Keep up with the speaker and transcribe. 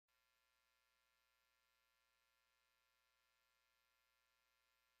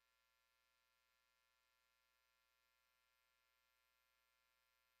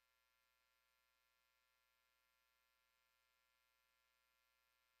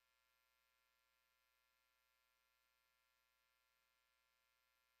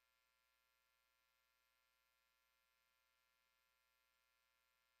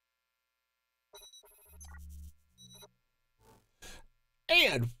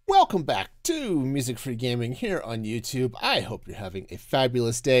And welcome back to Music Free Gaming here on YouTube. I hope you're having a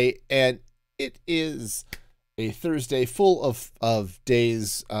fabulous day, and it is a Thursday full of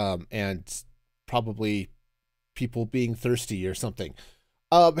days and probably people being thirsty or something.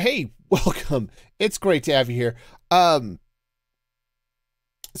 Hey, welcome. It's great to have you here.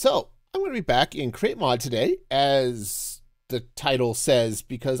 So I'm going to be back in Create Mod today, as the title says,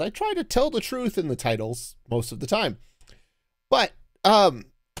 because I try to tell the truth in the titles most of the time. But a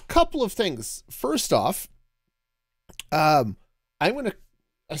couple of things. First off, I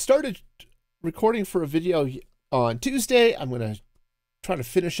started recording for a video on Tuesday. I'm going to try to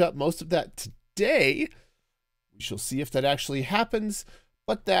finish up most of that today. We shall see if that actually happens,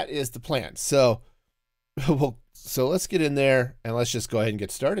 but that is the plan. So, so let's get in there and let's just go ahead and get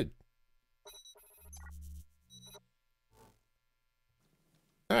started.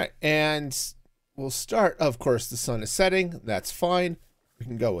 All right, and we'll start, of course, the sun is setting. That's fine. We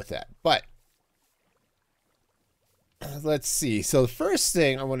can go with that. But let's see. So the first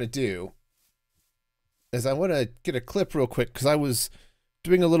thing I want to do is I want to get a clip real quick because I was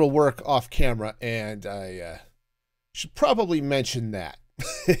doing a little work off camera and I should probably mention that.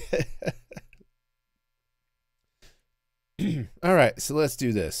 All right, so let's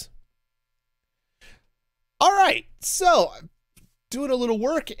do this. All right, so I'm doing a little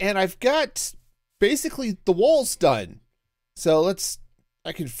work and I've got basically the walls done. So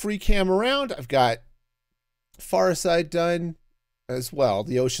I can free cam around. I've got far side done as well,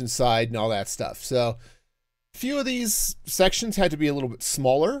 the ocean side and all that stuff. So a few of these sections had to be a little bit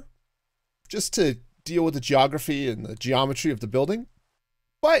smaller just to deal with the geography and the geometry of the building.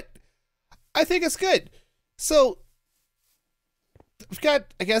 But I think it's good. So I've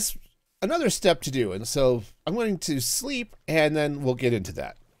got, I guess, another step to do. And so I'm going to sleep and then we'll get into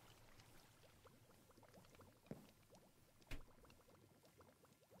that.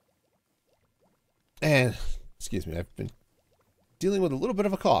 And, excuse me, I've been dealing with a little bit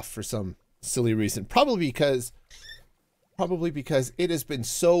of a cough for some silly reason. Probably because it has been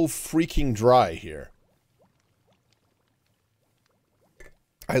so freaking dry here.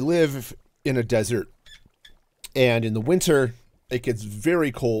 I live in a desert, and in the winter, it gets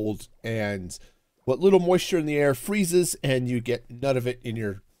very cold, and what little moisture in the air freezes, and you get none of it in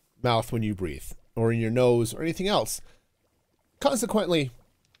your mouth when you breathe, or in your nose, or anything else. Consequently,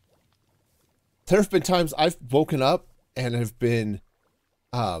 there have been times I've woken up and have been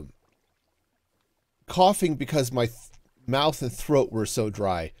coughing because my mouth and throat were so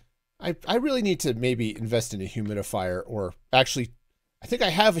dry. I really need to maybe invest in a humidifier, or actually, I think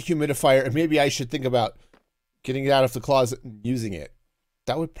I have a humidifier and maybe I should think about getting it out of the closet and using it.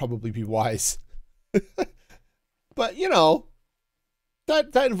 That would probably be wise. But, you know,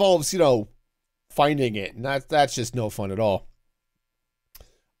 that involves, you know, finding it, and that's just no fun at all.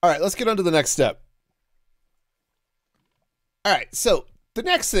 All right, let's get on to the next step. All right, so the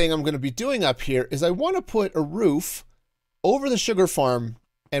next thing I'm going to be doing up here is I want to put a roof over the sugar farm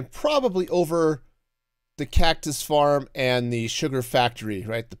and probably over the cactus farm and the sugar factory,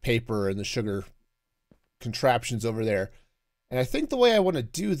 right? The paper and the sugar contraptions over there. And I think the way I want to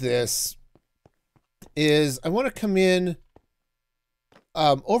do this is I want to come in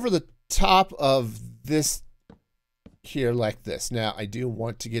over the top of this here like this. Now I do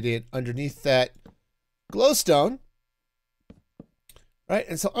want to get in underneath that glowstone, right?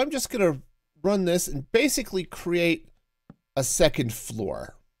 And so I'm just going to run this and basically create a second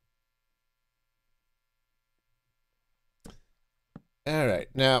floor. All right,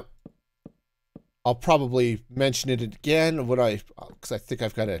 now I'll probably mention it again because I think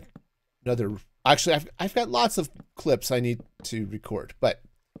I've got another. Actually, I've got lots of clips I need to record, but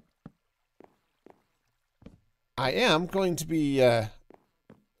I am going to be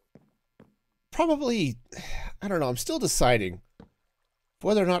probably, I don't know, I'm still deciding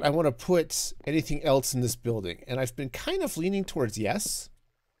whether or not I want to put anything else in this building. And I've been kind of leaning towards yes.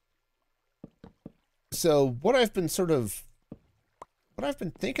 So what I've been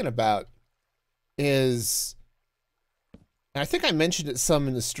thinking about is, and I think I mentioned it some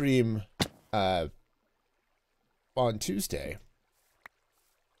in the stream on Tuesday,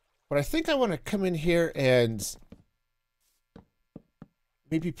 but I think I want to come in here and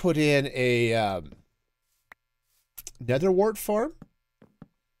maybe put in a netherwort farm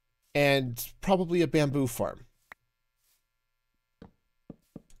and probably a bamboo farm.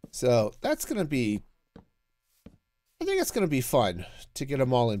 So that's going to be, I think it's going to be fun to get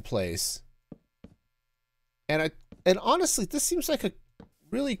them all in place. And honestly, this seems like a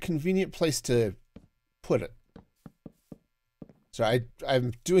really convenient place to put it. So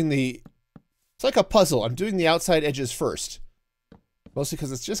I'm doing it's like a puzzle. I'm doing the outside edges first. Mostly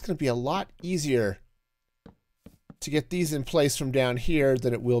because it's just going to be a lot easier to get these in place from down here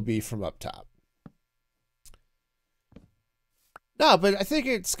than it will be from up top. No, but I think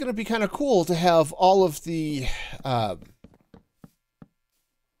it's going to be kind of cool to have all of the...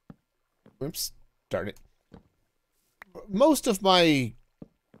 oops, darn it. Most of my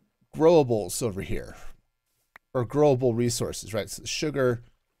growables over here, or growable resources, right? So the sugar,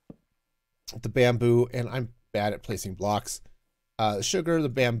 the bamboo, and I'm bad at placing blocks. The sugar, the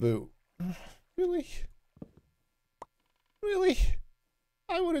bamboo. Really? Really?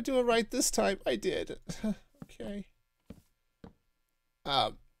 I want to do it right this time. I did. Okay.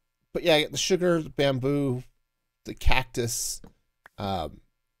 But yeah, the sugar, the bamboo, the cactus, and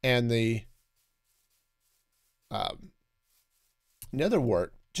the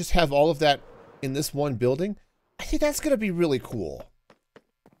netherwort. Just have all of that in this one building. I think that's going to be really cool.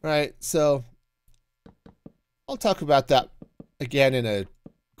 Right? So I'll talk about that again in a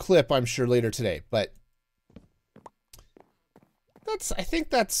clip, I'm sure, later today. But I think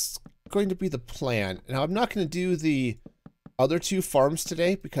that's going to be the plan. Now, I'm not going to do the other two farms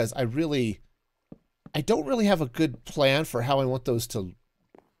today because I don't really have a good plan for how I want those to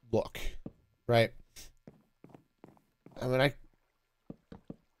look, right? I mean,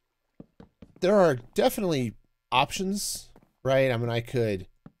 there are definitely options, right? I mean, I could,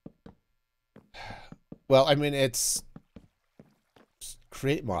 well, I mean, it's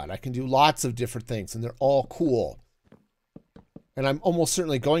create mod. I can do lots of different things and they're all cool. And I'm almost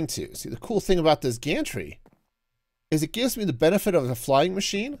certainly going to. See, the cool thing about this gantry is it gives me the benefit of a flying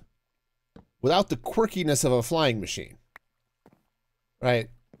machine without the quirkiness of a flying machine, right?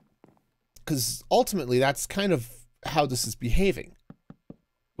 Because ultimately, that's kind of how this is behaving.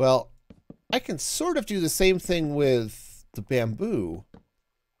 Well, I can sort of do the same thing with the bamboo,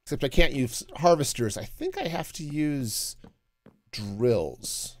 except I can't use harvesters. I think I have to use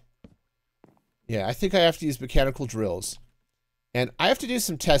drills. Yeah, I think I have to use mechanical drills. And I have to do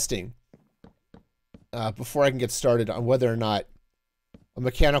some testing before I can get started on whether or not a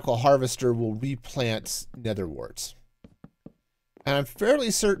mechanical harvester will replant netherworts. And I'm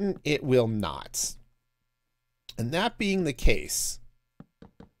fairly certain it will not. And that being the case,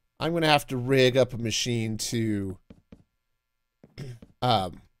 I'm going to have to rig up a machine to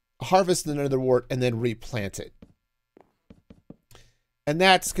harvest the netherwort and then replant it. And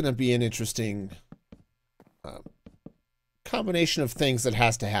that's going to be an interesting combination of things that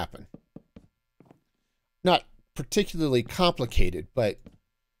has to happen. Not particularly complicated, but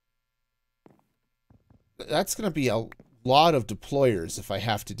that's going to be a lot of deployers if I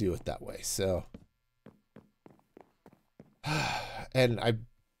have to do it that way. So, and I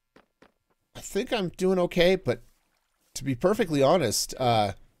think I'm doing okay, but to be perfectly honest,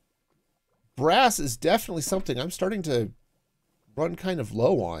 brass is definitely something I'm starting to run kind of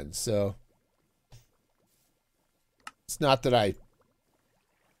low on. So it's not that I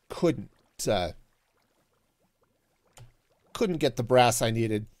couldn't get the brass I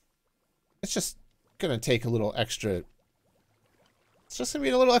needed. It's just gonna take a little extra. It's just gonna be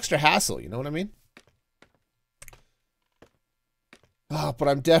a little extra hassle. You know what I mean? But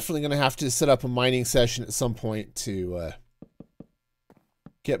I'm definitely gonna have to set up a mining session at some point to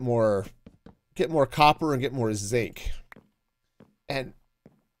get more copper and get more zinc. And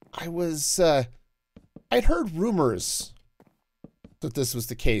I'd heard rumors that this was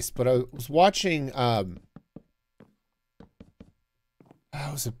the case, but I was watching, was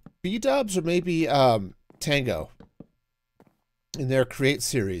it B-Dubs or maybe Tango in their Create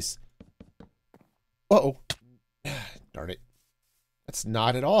series. Uh-oh. Darn it. That's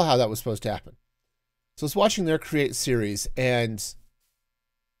not at all how that was supposed to happen. So I was watching their Create series and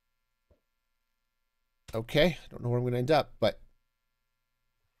okay, I don't know where I'm going to end up, but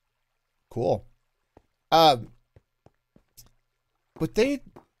cool. But they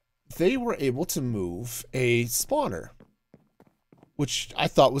were able to move a spawner, which I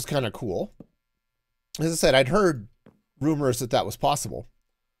thought was kind of cool. As I said, I'd heard rumors that that was possible.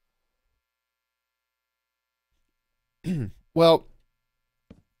 Well,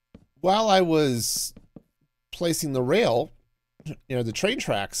 while I was placing the rail, you know, the train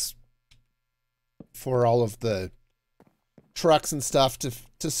tracks for all of the trucks and stuff to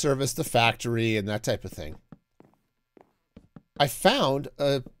service the factory and that type of thing, I found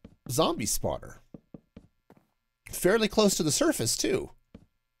a zombie spawner fairly close to the surface too.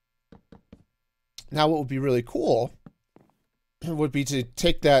 Now what would be really cool would be to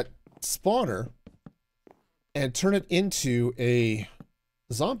take that spawner and turn it into a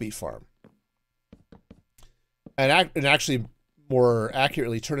zombie farm. And actually, more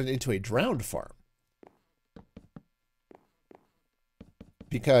accurately, turn it into a drowned farm.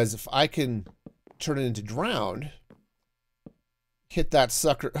 Because if I can turn it into drowned, hit that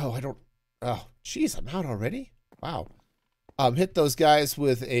sucker. Oh, I don't. Oh, jeez, I'm out already? Wow. Hit those guys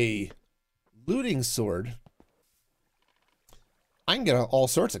with a looting sword. I can get all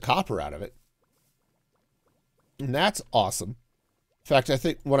sorts of copper out of it. And that's awesome. In fact, I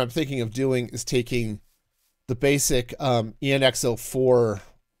think what I'm thinking of doing is taking the basic ENX04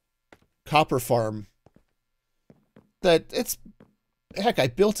 copper farm. That it's, heck, I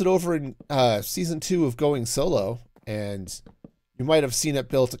built it over in season 2 of Going Solo, and you might have seen it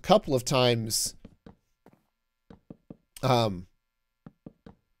built a couple of times. I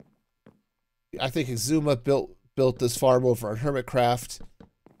think Exuma built this farm over on Hermitcraft.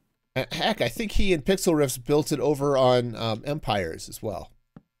 And heck, I think he and Pixel Riffs built it over on Empires as well.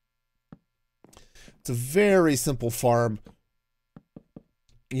 It's a very simple farm.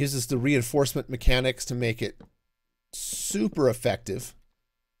 It uses the reinforcement mechanics to make it super effective.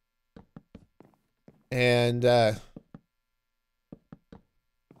 And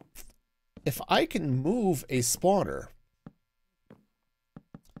if I can move a spawner,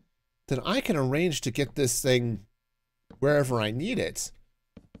 then I can arrange to get this thing wherever I need it.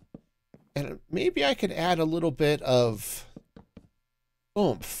 And maybe I could add a little bit of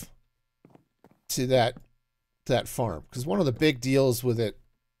oomph to that farm. Because one of the big deals with it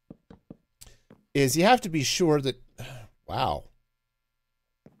is you have to be sure that... Wow.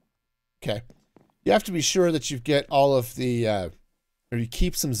 Okay. You have to be sure that you get all of the... or you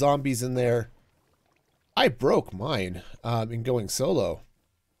keep some zombies in there. I broke mine in Going Solo.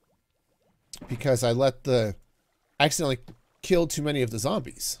 Because I accidentally killed too many of the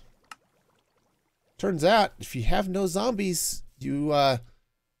zombies. Turns out, if you have no zombies, you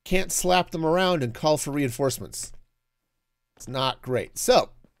can't slap them around and call for reinforcements. It's not great. So,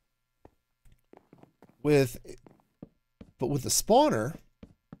 with the spawner,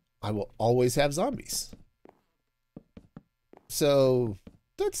 I will always have zombies. So,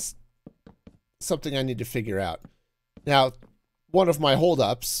 that's something I need to figure out. Now, one of my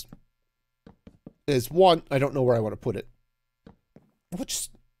holdups is, one, I don't know where I want to put it. Which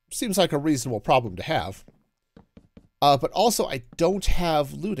seems like a reasonable problem to have. But also, I don't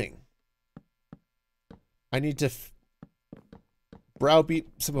have looting. I need to browbeat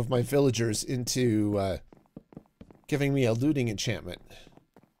some of my villagers into giving me a looting enchantment.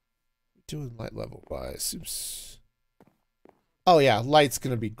 Doing light level wise. Oops. Oh yeah, light's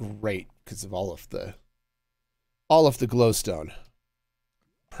gonna be great because of all of the glowstone.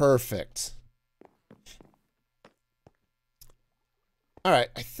 Perfect. All right,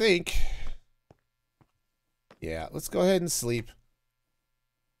 I think, yeah, let's go ahead and sleep.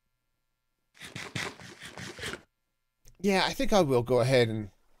 Yeah, I think I will go ahead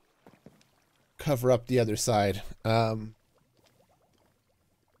and cover up the other side. This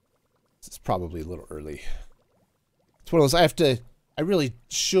is probably a little early. It's one of those, I really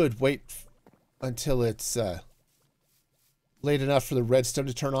should wait until it's late enough for the redstone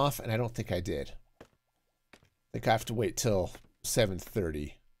to turn off, and I don't think I did. I think I have to wait till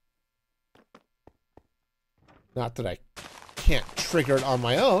 7:30. Not that I can't trigger it on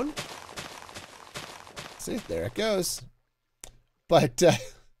my own. See, there it goes. But,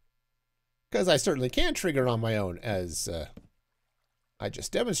 because I certainly can trigger it on my own, as I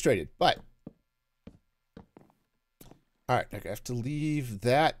just demonstrated. But, alright, I have to leave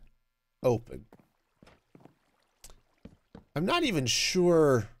that open. I'm not even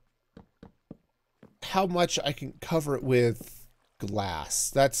sure how much I can cover it with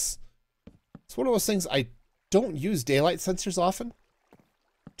glass. It's one of those things. I don't use daylight sensors often.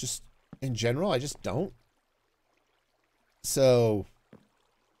 Just in general, I just don't. So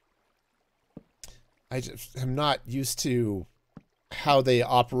I just am not used to how they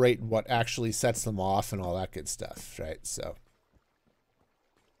operate and what actually sets them off and all that good stuff, right? So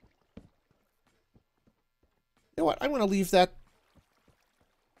you know what? I'm going to leave that.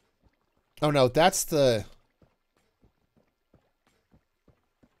 Oh no, that's the...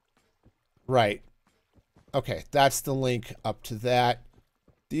 Right. Okay, that's the link up to that.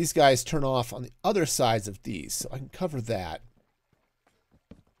 These guys turn off on the other sides of these, so I can cover that.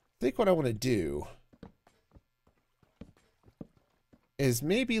 I think what I want to do is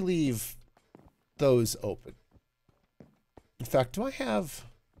maybe leave those open. In fact, do I have...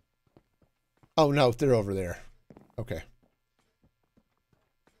 Oh, no, they're over there. Okay.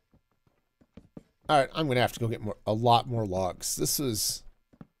 Alright, I'm going to have to go get a lot more logs. This was...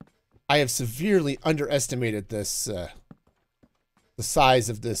 I have severely underestimated this, the size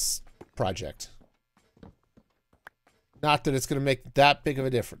of this project. Not that it's going to make that big of a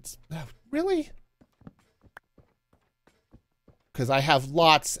difference. Oh, really? because I have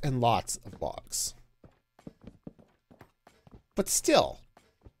lots and lots of logs. But still.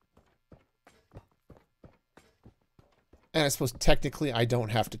 And I suppose technically I don't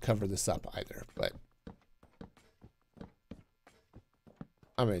have to cover this up either, but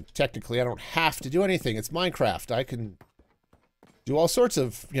I mean, technically I don't have to do anything. It's Minecraft. I can do all sorts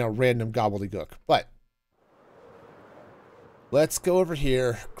of, you know, random gobbledygook, but let's go over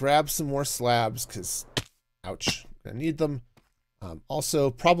here, grab some more slabs, because, ouch, I need them.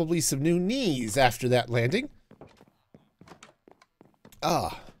 Also, probably some new knees after that landing.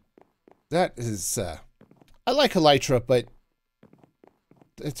 That is, I like Elytra, but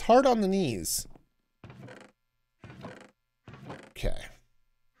it's hard on the knees. Okay.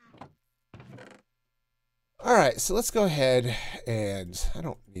 All right, so let's go ahead and I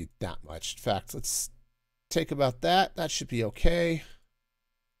don't need that much. In fact, let's take about that. That should be okay.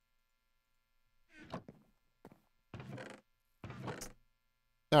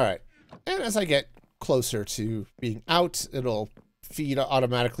 All right. And as I get closer to being out, it'll feed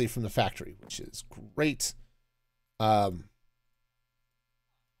automatically from the factory, which is great. All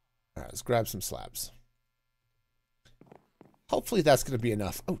right, let's grab some slabs. Hopefully that's going to be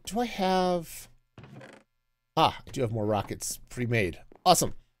enough. Oh, do I have... I do have more rockets pre-made.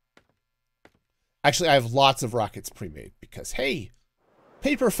 Awesome. Actually, I have lots of rockets pre-made because, hey,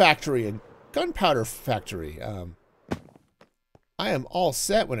 paper factory and gunpowder factory. I am all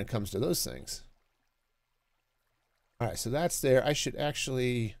set when it comes to those things. All right, so that's there. I should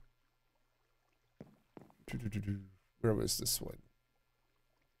actually... Where was this one?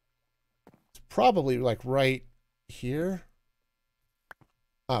 It's probably like right here.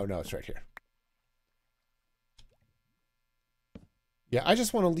 Oh, no, it's right here. Yeah, I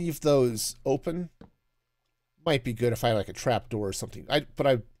just want to leave those open. Might be good if I had like a trap door or something. But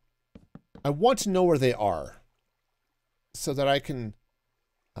I want to know where they are so that I can,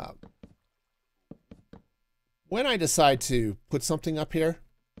 when I decide to put something up here,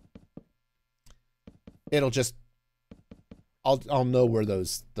 it'll just, I'll know where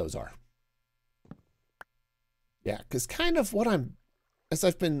those are. Yeah, because kind of what as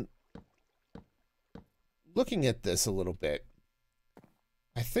I've been looking at this a little bit,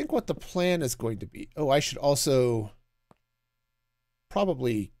 I think what the plan is going to be... Oh, I should also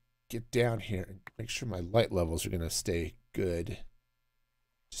probably get down here and make sure my light levels are going to stay good.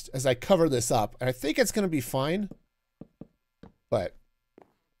 Just as I cover this up. And I think it's going to be fine. But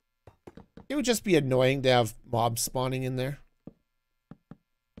it would just be annoying to have mobs spawning in there.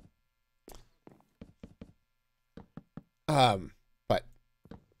 But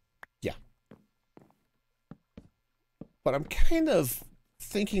yeah. But I'm kind of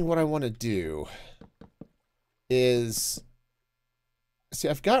thinking what I want to do is, see,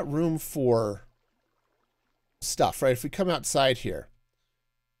 I've got room for stuff, right? If we come outside here,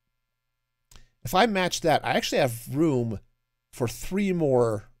 if I match that, I actually have room for 3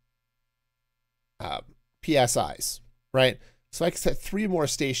 more PSIs, right? So I can set 3 more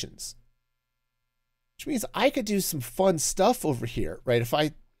stations, which means I could do some fun stuff over here, right? If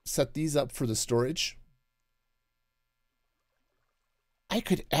I set these up for the storage, I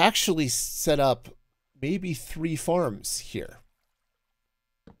could actually set up maybe 3 farms here.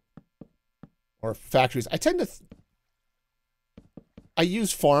 Or factories. I tend to... I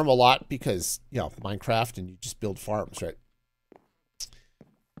use farm a lot because, you know, Minecraft and you just build farms, right?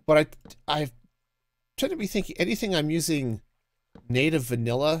 But I tend to be thinking anything I'm using native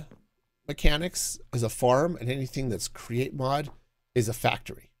vanilla mechanics is a farm, and anything that's create mod is a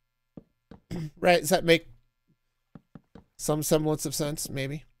factory. Right? Does that make some semblance of sense,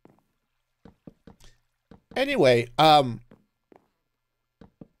 maybe? Anyway,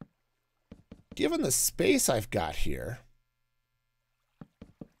 given the space I've got here,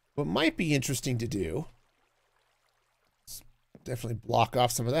 what might be interesting to do, definitely block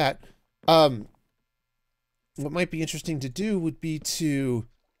off some of that. What might be interesting to do would be to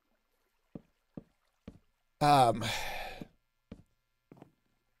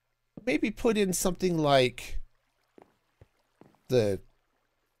maybe put in something like I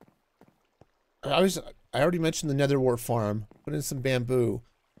already mentioned the Nether Wart farm, put in some bamboo,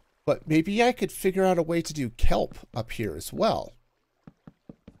 but maybe I could figure out a way to do kelp up here as well.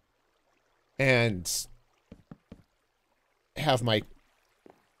 And have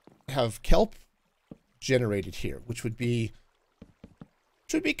kelp generated here, which would be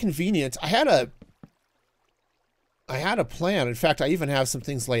convenient. I had a plan. In fact, I even have some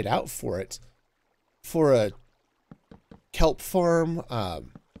things laid out for it, for a kelp farm, or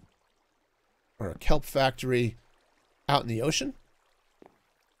a kelp factory out in the ocean,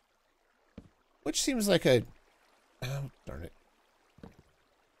 which seems like oh, darn it.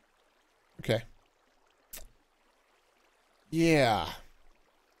 Yeah.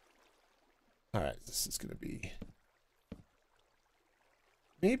 All right, this is going to be...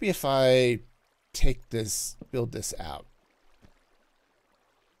 Maybe if I take this, build this out.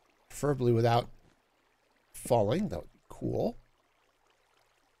 Preferably without falling. That would be cool.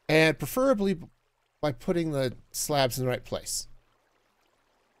 And preferably by putting the slabs in the right place.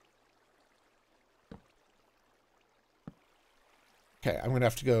 Okay, I'm going to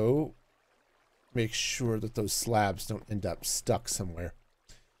have to go make sure that those slabs don't end up stuck somewhere.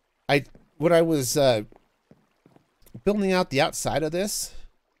 When I was building out the outside of this,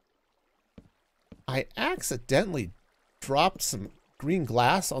 I accidentally dropped some green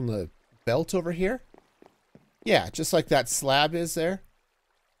glass on the belt over here. Yeah, just like that slab is there.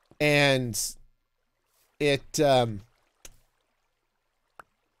 And it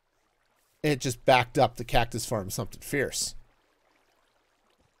just backed up the cactus farm something fierce.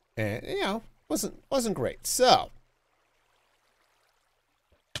 And, you know, wasn't great. So,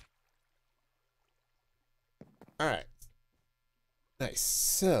 all right. Nice.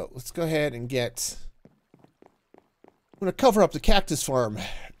 So, let's go ahead and get... I'm going to cover up the cactus farm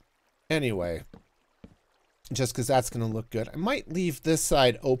anyway. Just because that's going to look good. I might leave this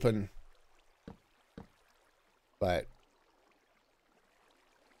side open. But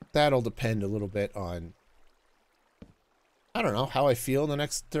that'll depend a little bit on... I don't know how I feel in the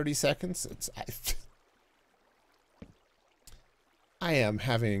next 30 seconds. I am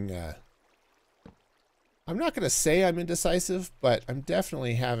having... I'm not going to say I'm indecisive, but I'm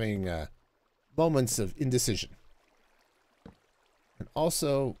definitely having moments of indecision. And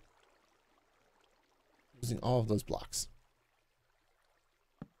also using all of those blocks.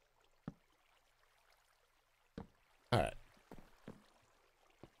 All right.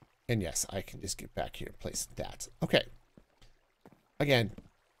 And yes, I can just get back here and place that. Okay. Again,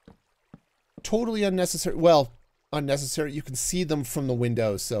 totally unnecessary. Well, unnecessary. You can see them from the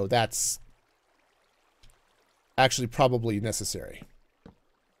window, so that's actually probably necessary.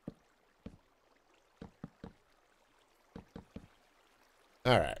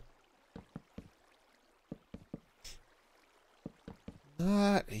 All right.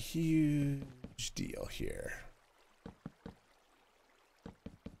 Not a huge deal here.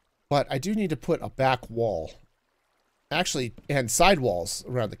 But I do need to put a back wall. Actually, and side walls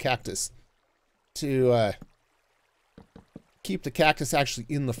around the cactus to keep the cactus actually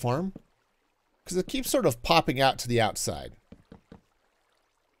in the farm. Because it keeps sort of popping out to the outside.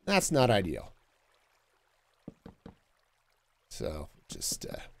 That's not ideal. So, just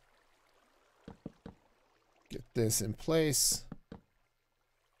get this in place.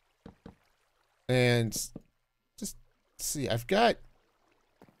 And just see, I've got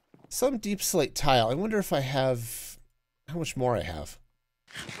some deep slate tile. I wonder if I have... How much more I have?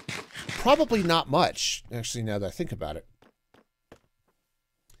 Probably not much, actually, now that I think about it.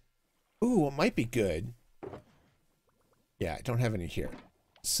 Ooh, it might be good. Yeah, I don't have any here.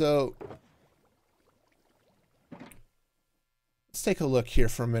 So, let's take a look here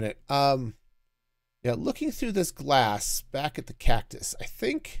for a minute. Yeah, looking through this glass back at the cactus, I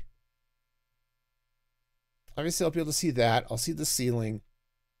think... Obviously, I'll be able to see that. I'll see the ceiling.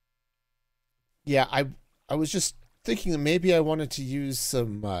 Yeah, I was just thinking that maybe I wanted to use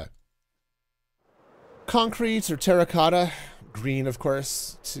some concrete or terracotta, green, of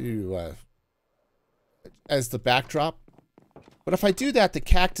course, to as the backdrop. But if I do that, the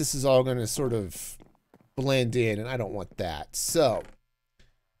cactus is all going to sort of blend in, and I don't want that. So,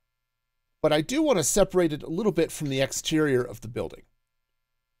 but I do want to separate it a little bit from the exterior of the building.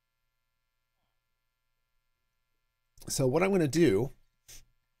 So what I'm going to do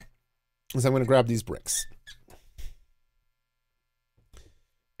is I'm going to grab these bricks.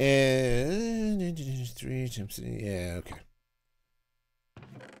 And 3 times, yeah, okay.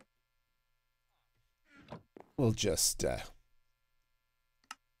 We'll just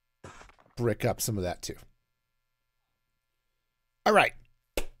brick up some of that too. All right,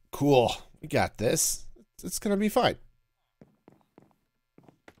 cool. We got this. It's going to be fine.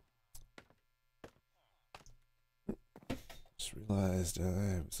 Just realized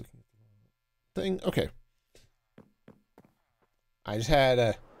I was looking at the wrong thing. Okay. I just had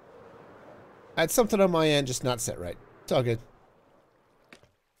I had something on my end just not set right. It's all good.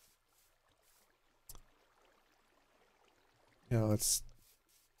 You know, it's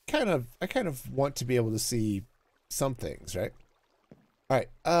kind of, I kind of want to be able to see some things, right? All right.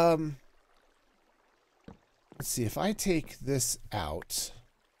 Let's see if I take this out.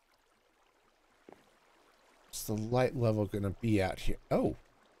 What's the light level going to be out here? Oh.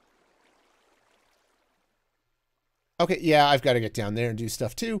 Okay, yeah, I've got to get down there and do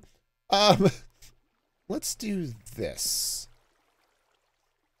stuff too. let's do this.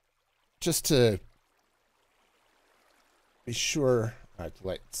 Just to be sure our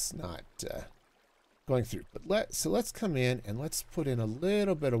light's not going through. But let's come in and let's put in a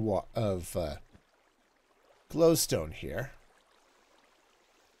little bit of glowstone here.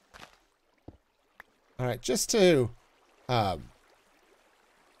 All right, just to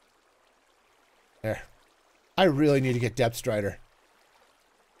there. I really need to get Depth Strider.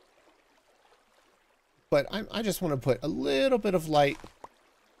 But I just want to put a little bit of light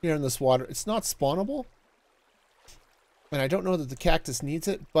here in this water. It's not spawnable. And I don't know that the cactus needs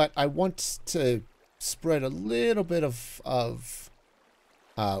it, but I want to spread a little bit of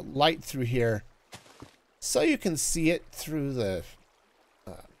light through here so you can see it through the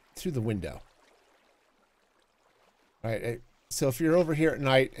window. Right? So if you're over here at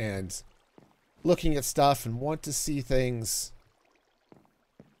night and looking at stuff and want to see things,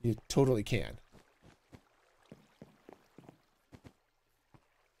 you totally can.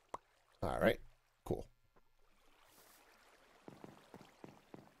 All right, cool.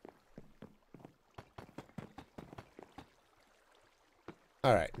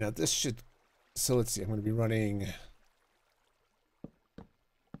 All right, now this should, so let's see, I'm going to be running.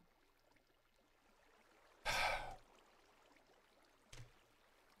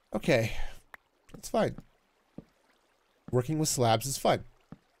 Okay, that's fine. Working with slabs is fun.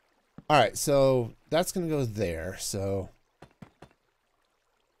 All right, so that's going to go there. So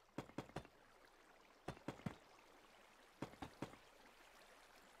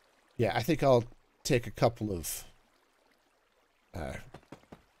yeah, I think I'll take a couple of,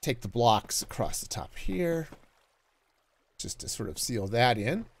 take the blocks across the top here, just to sort of seal that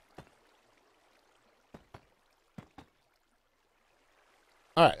in.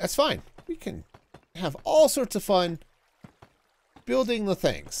 All right, that's fine. We can have all sorts of fun building the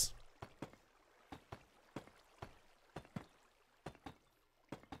things.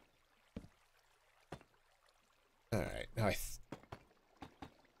 All right, now I'm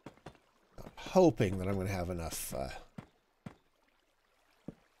hoping that I'm going to have enough.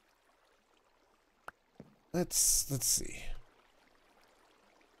 Let's see.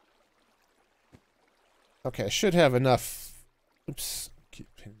 Okay, I should have enough. Oops, keep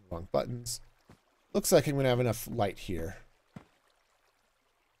hitting the wrong buttons. Looks like I'm going to have enough light here.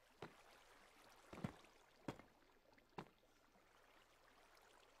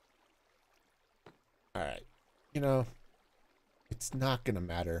 All right. You know, it's not going to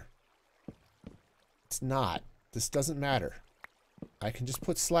matter. It's not. This doesn't matter. I can just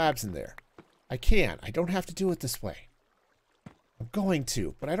put slabs in there. I can. I don't have to do it this way. I'm going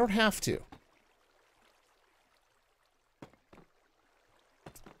to, but I don't have to.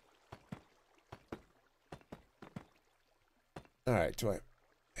 All right, do I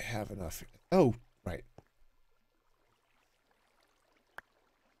have enough? Oh, right.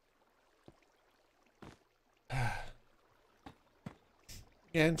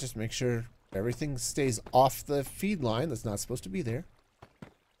 And just make sure everything stays off the feed line that's not supposed to be there.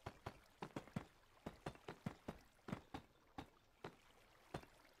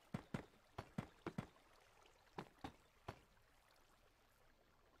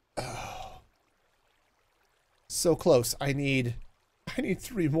 Oh. So close. I need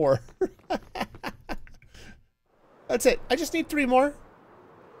 3 more. That's it. I just need 3 more.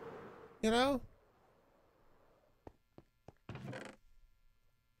 You know?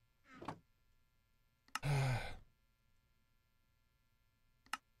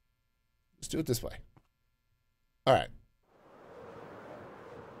 Let's do it this way. All right.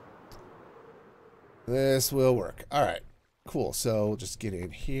 This will work. All right. Cool. So we'll just get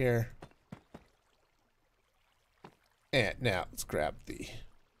in here. And now let's grab the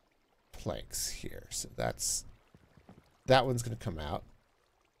planks here. So that one's going to come out.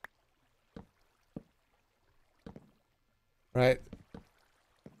 Right.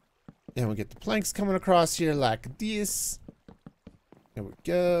 And we'll get the planks coming across here like this. There we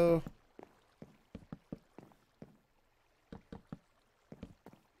go.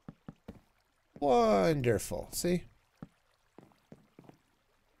 Wonderful. See?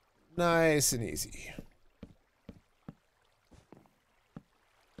 Nice and easy.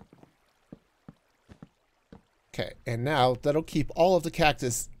 Okay, and now that'll keep all of the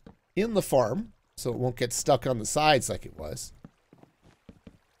cactus in the farm, so it won't get stuck on the sides like it was.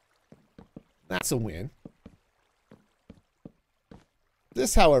 That's a win.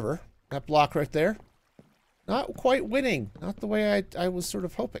 This, however, that block right there, not quite winning. Not the way I was sort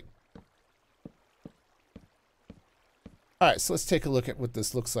of hoping. All right, so let's take a look at what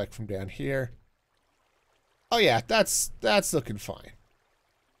this looks like from down here. Oh yeah, that's looking fine.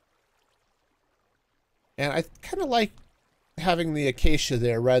 And I kind of like having the acacia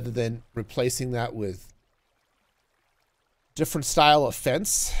there rather than replacing that with different style of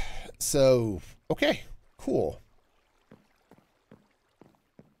fence. So, okay, cool.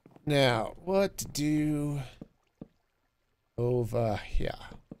 Now, what to do over here?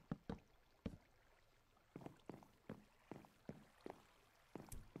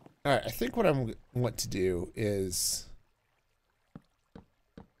 All right, I think what I want to do is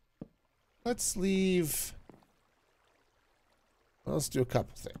let's leave. Well, let's do a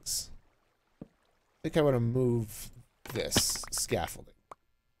couple things. I think I want to move this scaffolding.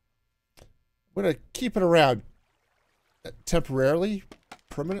 I'm going to keep it around temporarily,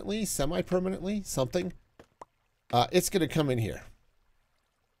 permanently, semi-permanently, something. It's going to come in here.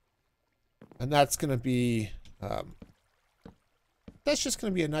 And that's going to be... that's just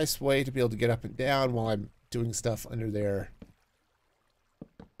going to be a nice way to be able to get up and down while I'm doing stuff under there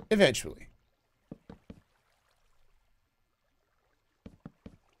eventually.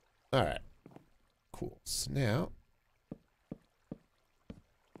 All right. Cool. So now,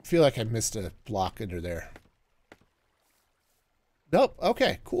 I feel like I missed a block under there. Nope.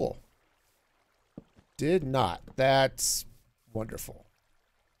 Okay, cool. Did not. That's wonderful.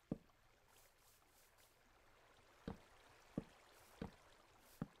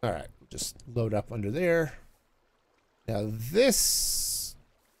 All right, just load up under there. Now this,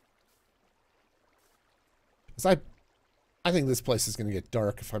 because I think this place is going to get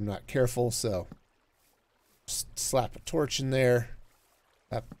dark if I'm not careful, so just slap a torch in there.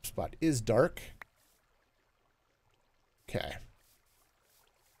 That spot is dark. Okay.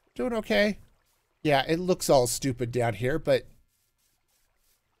 Doing okay. Yeah, it looks all stupid down here, but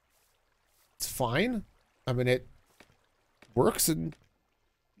it's fine. I mean, it works and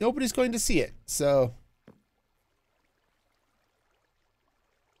nobody's going to see it, so.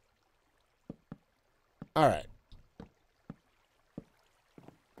 All right.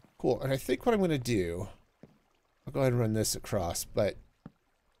 Cool, and I think what I'm going to do, I'll go ahead and run this across, but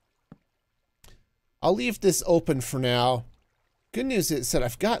I'll leave this open for now. Good news is that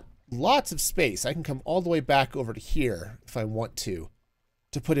I've got lots of space. I can come all the way back over to here if I want to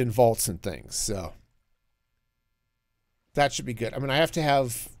put in vaults and things, so that should be good. I mean, I have to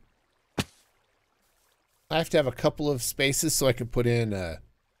have a couple of spaces so I can put in a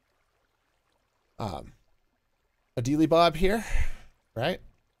dealy bob here, right?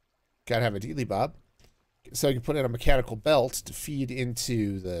 Gotta have a dealy bob. So I can put in a mechanical belt to feed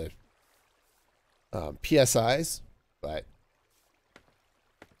into the PSIs, but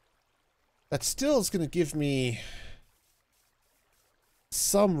that still is going to give me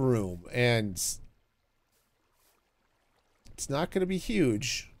some room, and it's not going to be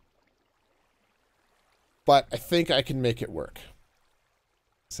huge, but I think I can make it work.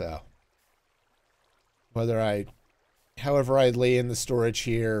 So however I lay in the storage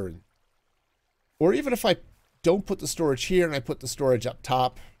here, or even if I don't put the storage here and I put the storage up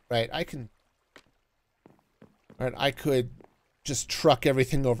top, right? I could just truck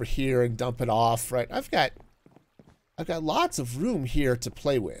everything over here and dump it off, right? I've got lots of room here to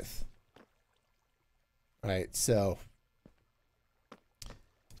play with, right? So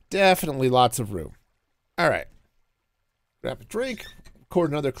definitely lots of room. All right, grab a drink, record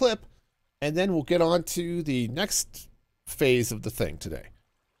another clip, and then we'll get on to the next phase of the thing today.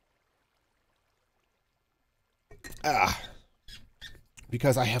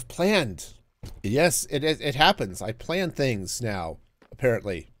 Because I have planned. Yes, it happens. I plan things now,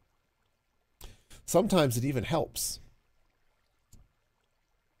 apparently. Sometimes it even helps.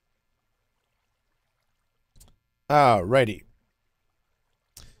 Alrighty.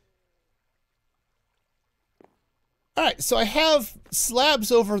 Alright, so I have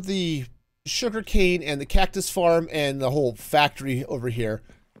slabs over the sugarcane and the cactus farm and the whole factory over here.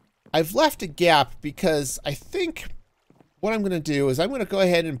 I've left a gap because I think what I'm going to do is I'm going to go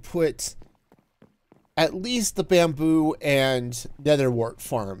ahead and put at least the bamboo and netherwort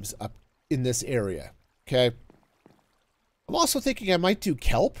farms up in this area. Okay. I'm also thinking I might do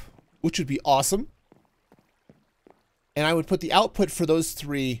kelp, which would be awesome. And I would put the output for those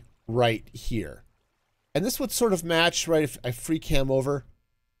three right here. And this would sort of match, right, if I free cam over.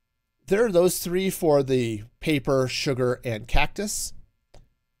 There are those three for the paper, sugar, and cactus.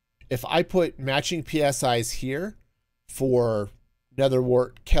 If I put matching PSIs here for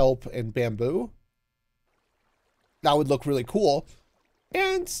netherwort, kelp, and bamboo, that would look really cool.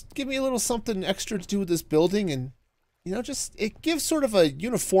 And give me a little something extra to do with this building, and, you know, just, it gives sort of a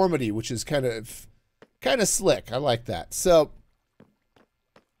uniformity, which is kind of slick. I like that. So,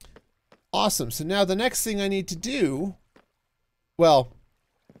 awesome. So now the next thing I need to do, well,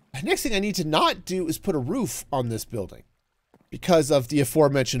 The next thing I need to not do is put a roof on this building because of the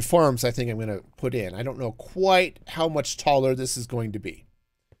aforementioned farms I think I'm going to put in. I don't know quite how much taller this is going to be.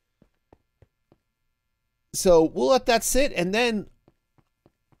 So we'll let that sit, and then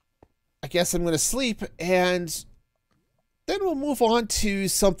I guess I'm going to sleep, and then we'll move on to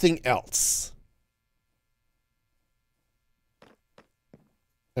something else.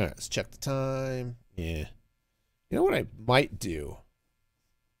 All right, let's check the time. Yeah. You know what I might do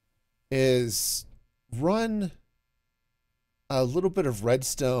is run a little bit of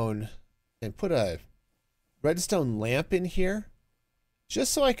redstone and put a redstone lamp in here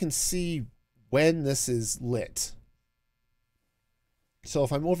just so I can see when this is lit. So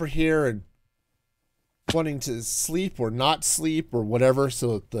if I'm over here and wanting to sleep or not sleep or whatever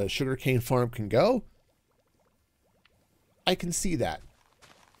so that the sugarcane farm can go, I can see that.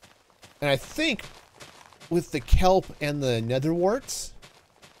 And I think with the kelp and the netherworts,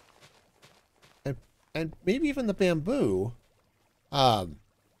 and maybe even the bamboo, I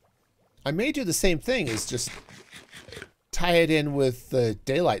may do the same thing, is just tie it in with the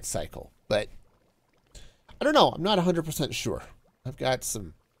daylight cycle. But I don't know. I'm not 100% sure. I've got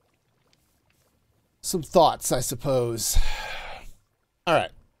some thoughts, I suppose. All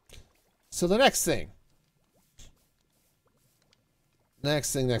right. So the next thing.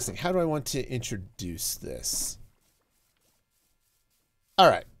 Next thing. How do I want to introduce this? All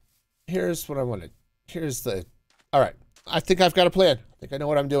right. Here's what I wanted. All right. I think I've got a plan. I think I know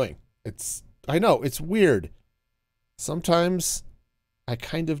what I'm doing. I know, it's weird. Sometimes I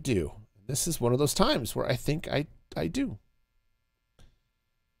kind of do. This is one of those times where I think I do.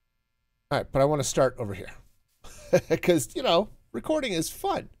 All right, but I want to start over here. Because, you know, recording is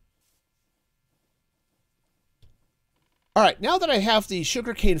fun. All right, now that I have the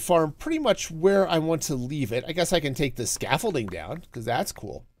sugarcane farm pretty much where I want to leave it, I guess I can take the scaffolding down, because that's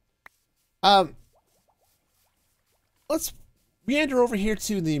cool. Let's meander over here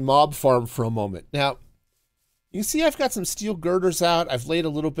to the mob farm for a moment. Now, you can see I've got some steel girders out. I've laid a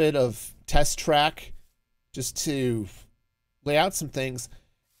little bit of test track just to lay out some things.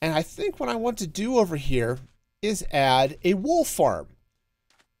 And I think what I want to do over here is add a wool farm.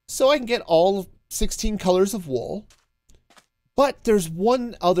 So I can get all 16 colors of wool. But there's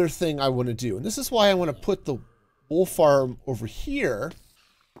one other thing I want to do. And this is why I want to put the wool farm over here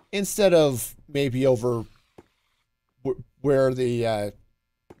instead of maybe over where the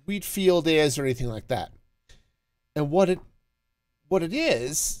wheat field is or anything like that. And what it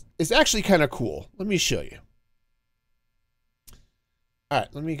is actually kind of cool. Let me show you. All right,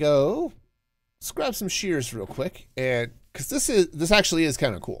 let me go. Let's grab some shears real quick, and because this actually is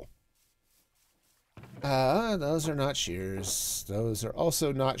kind of cool. Those are not shears. Those are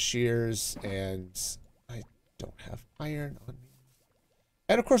also not shears, and I don't have iron on me.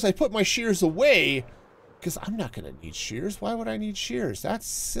 And of course, I put my shears away because I'm not going to need shears. Why would I need shears? That's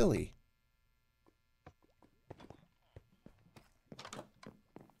silly.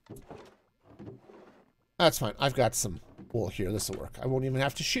 That's fine. I've got some wool here. This will work. I won't even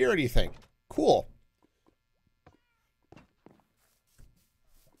have to shear anything. Cool.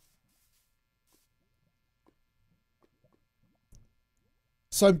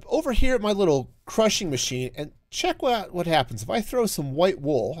 So I'm over here at my little crushing machine, and check what happens. If I throw some white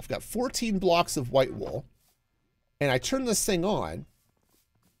wool, I've got 14 blocks of white wool, and I turn this thing on.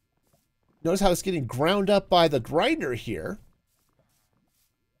 Notice how it's getting ground up by the grinder here.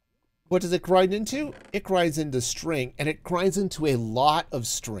 What does it grind into? It grinds into string, and it grinds into a lot of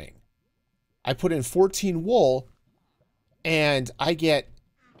string. I put in 14 wool, and I get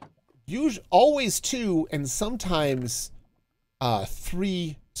always 2 and sometimes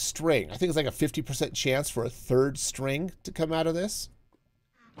 3 string. I think it's like a 50% chance for a 3rd string to come out of this.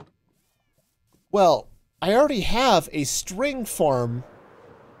 Well, I already have a string farm-ish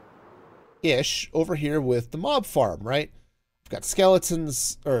over here with the mob farm, right? I've got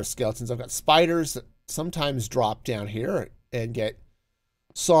I've got spiders that sometimes drop down here and get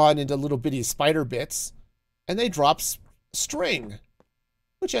sawn into little bitty spider bits, and they drop string,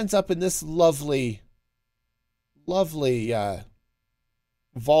 which ends up in this lovely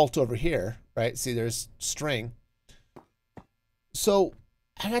vault over here, right? See, there's string. So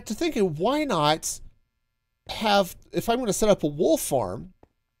I got to thinking, why not have, if I'm going to set up a wool farm,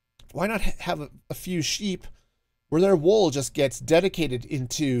 why not have a few sheep where their wool just gets dedicated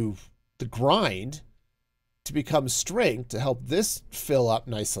into the grind to become string to help this fill up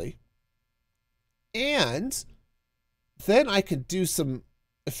nicely. And then I could do some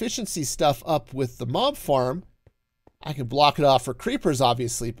efficiency stuff up with the mob farm. I can block it off for creepers,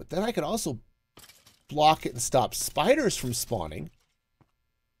 obviously, but then I could also block it and stop spiders from spawning.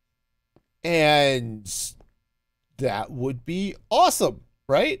 And that would be awesome,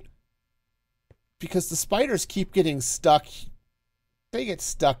 right? Because the spiders keep getting stuck. They get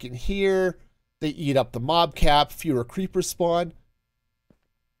stuck in here. They eat up the mob cap. Fewer creepers spawn.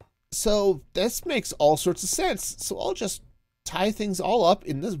 So this makes all sorts of sense. So I'll just tie things all up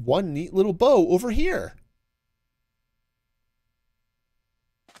in this one neat little bow over here.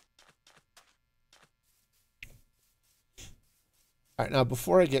 All right, now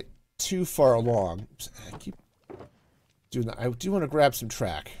before I get too far along, I keep doing that. I do want to grab some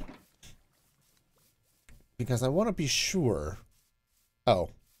track because I want to be sure. Oh,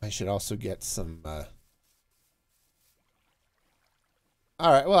 I should also get some.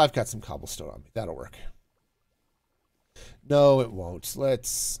 All right, well, I've got some cobblestone on me. That'll work. No, it won't.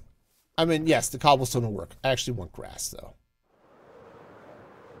 I mean, yes, the cobblestone will work. I actually want grass, though.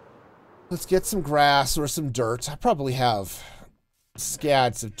 Let's get some grass or some dirt. I probably have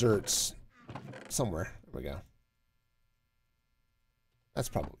scads of dirt somewhere. There we go. That's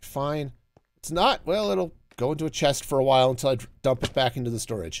probably fine. It's not, well, it'll go into a chest for a while until I dump it back into the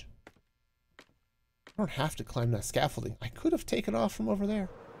storage. I don't have to climb that scaffolding. I could have taken off from over there.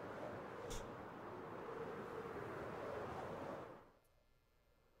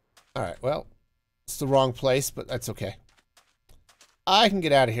 All right, well, it's the wrong place, but that's okay. I can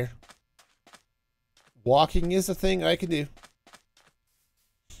get out of here. Walking is a thing I can do.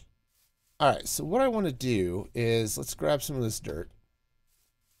 All right, so what I want to do is let's grab some of this dirt.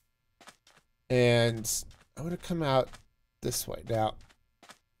 And I'm going to come out this way. Now,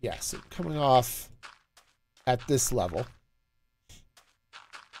 yeah, so coming off at this level.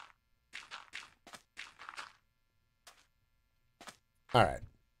 All right.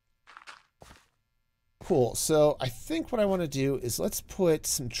 Cool. So I think what I want to do is let's put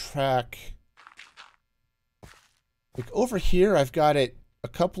some track. Like over here, I've got it a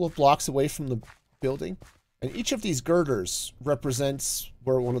couple of blocks away from the building. And each of these girders represents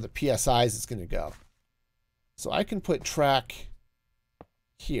where one of the PSIs is going to go. So I can put track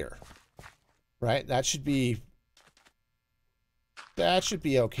here, right? That should be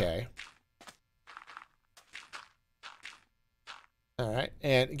okay. All right.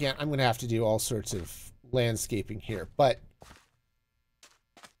 And again, I'm going to have to do all sorts of landscaping here. But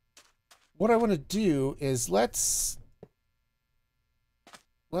what I want to do is let's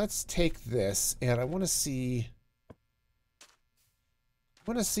take this, and I want to see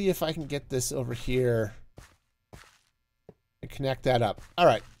if I can get this over here and connect that up. All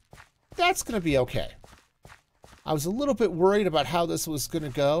right, that's going to be okay. I was a little bit worried about how this was going to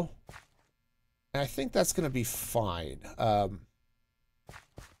go, and I think that's going to be fine.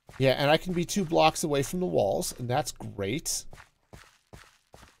 Yeah, and I can be 2 blocks away from the walls, and that's great.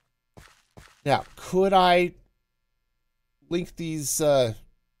 Now, could I link these and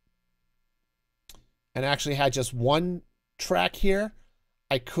actually had just one track here?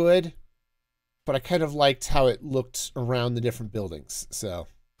 I could, but I kind of liked how it looked around the different buildings, so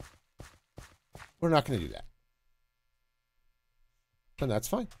we're not going to do that. And that's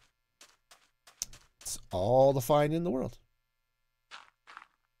fine. It's all the fine in the world.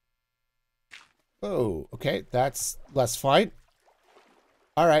 Oh, okay, that's less fine.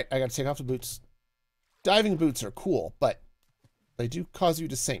 All right, I got to take off the boots. Diving boots are cool, but they do cause you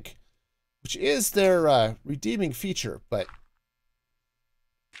to sink, which is their redeeming feature, but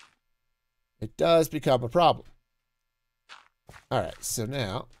it does become a problem. All right, so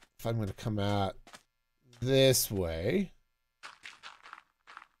now if I'm going to come out this way,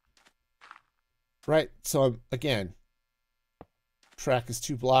 right? So I'm, again, track is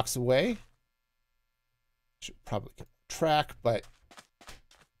 2 blocks away. Should probably get track, but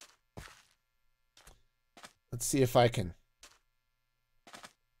let's see if I can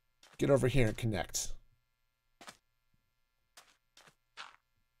get over here and connect.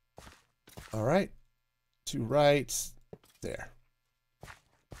 All right, 2 right, there.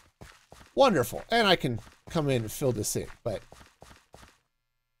 Wonderful, and I can come in and fill this in, but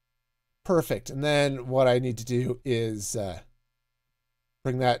perfect. And then what I need to do is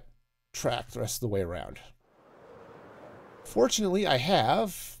bring that track the rest of the way around. Fortunately, I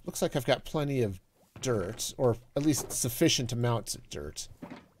have, looks like I've got plenty of dirt, or at least sufficient amounts of dirt.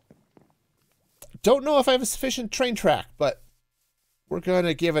 Don't know if I have a sufficient train track, but we're going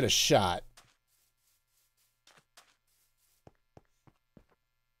to give it a shot.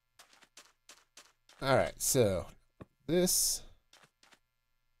 All right, so this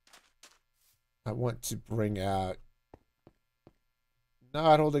I want to bring out.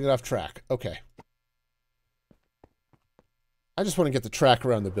 Not holding enough track. Okay. I just want to get the track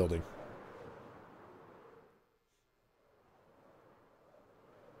around the building.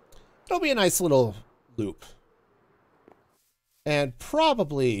 It'll be a nice little loop. And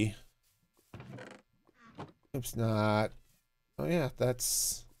probably... Oops, not... Oh yeah,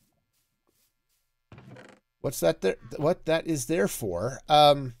 that's... What's that there? What that is there for?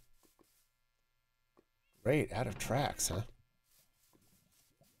 Great, out of tracks, huh?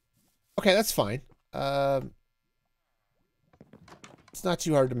 Okay, that's fine. It's not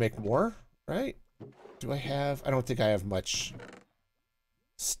too hard to make more, right? Do I have... I don't think I have much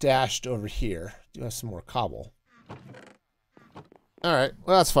stashed over here. Do I have some more cobble? Alright,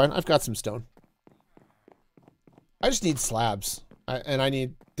 well that's fine. I've got some stone. I just need slabs.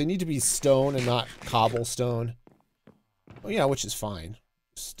 They need to be stone and not cobblestone. Well, yeah, which is fine.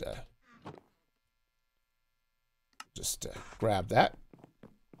 Just grab that.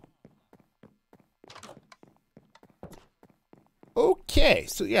 Okay,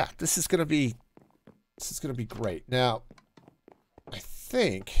 so yeah, this is gonna be great. Now, I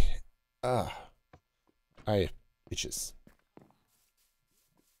think itches.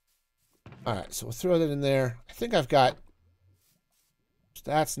 All right, so we'll throw that in there. I think I've got.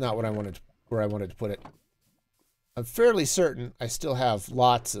 That's not what I wanted. Where I wanted to put it. I'm fairly certain I still have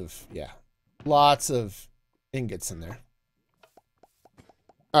lots of ingots in there.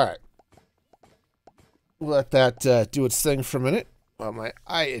 All right. We'll let that do its thing for a minute while my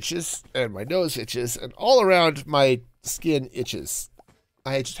eye itches and my nose itches and all around my skin itches.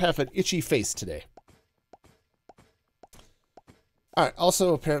 I just have an itchy face today. All right.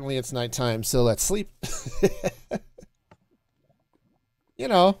 Also, apparently it's nighttime, so let's sleep. You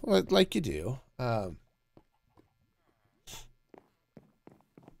know, like you do. And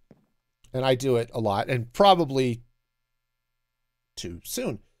I do it a lot, and probably too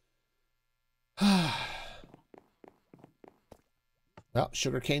soon. Well,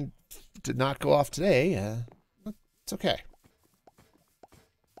 sugarcane did not go off today. It's okay.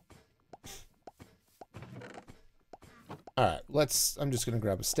 All right, I'm just going to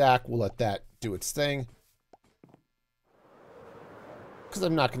grab a stack. We'll let that do its thing. Because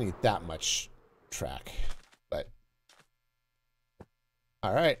I'm not going to get that much track. But,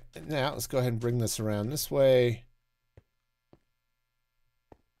 all right. Now, let's go ahead and bring this around this way.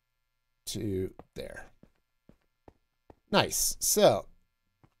 To there. Nice. So,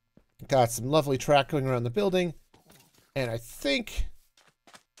 got some lovely track going around the building. And I think,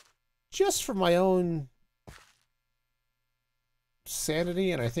 just for my own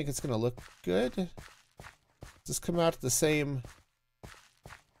sanity, and I think it's going to look good. Does this come out the same?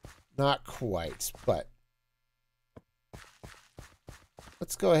 Not quite, but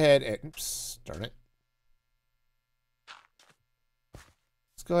let's go ahead and, oops, darn it.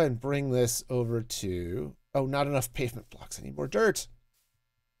 Let's go ahead and bring this over to, oh, not enough pavement blocks. I need more dirt.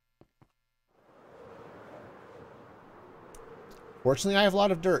 Fortunately, I have a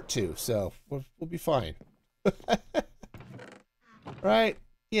lot of dirt too, so we'll be fine. Right?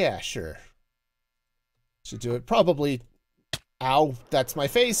 Yeah, sure. Should do it. Probably. Ow, that's my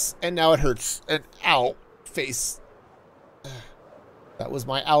face, and now it hurts. And ow, face. That was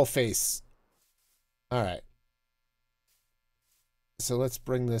my ow face. All right. So let's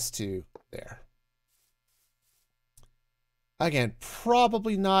bring this to there. Again,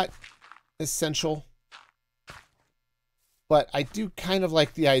 probably not essential, but I do kind of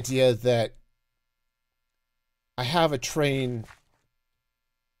like the idea that I have a train,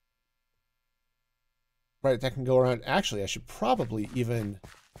 right, that can go around. Actually, I should probably even,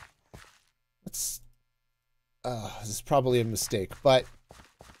 this is probably a mistake, but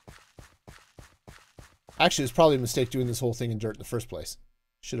actually it's probably a mistake doing this whole thing in dirt in the first place.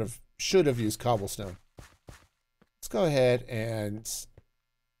 Should have used cobblestone. Let's go ahead and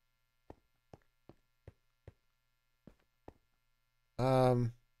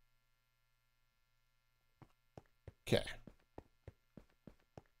okay.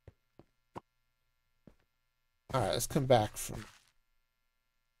 All right, let's come back from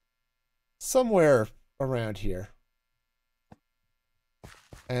somewhere around here.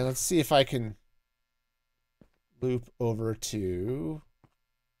 And let's see if I can loop over to,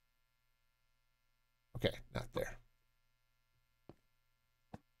 okay, not there.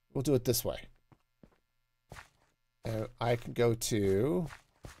 We'll do it this way. And I can go to,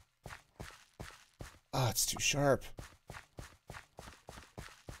 oh, it's too sharp.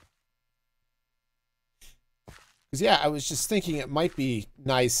 Because, yeah, I was just thinking it might be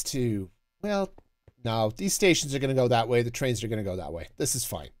nice to, well, no, these stations are going to go that way. The trains are going to go that way. This is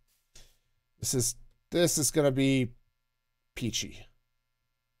fine. This is going to be peachy.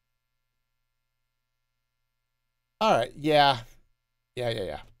 All right. Yeah.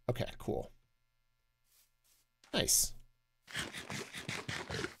 Yeah. Okay, cool. Nice.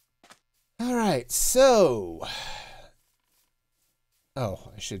 All right, so...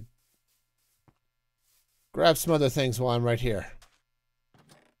 Oh, I should grab some other things while I'm right here.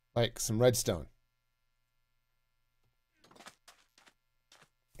 Like some redstone.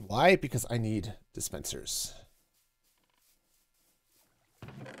 Why? Because I need dispensers.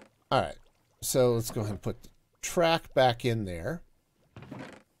 Alright, so let's go ahead and put the track back in there.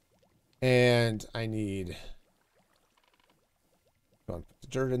 And I need... Go and put the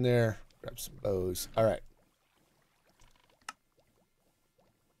dirt in there. Grab some bows. Alright.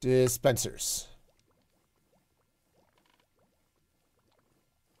 Dispensers.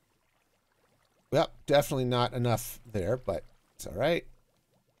 Well, definitely not enough there, but it's alright.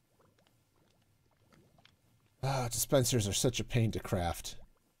 Ah, dispensers are such a pain to craft.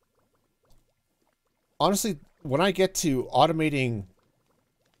 Honestly, when I get to automating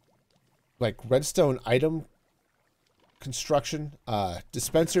like redstone item construction,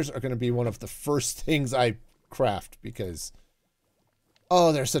 dispensers are going to be one of the first things I craft because,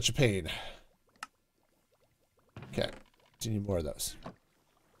 oh, they're such a pain. Okay, do need more of those.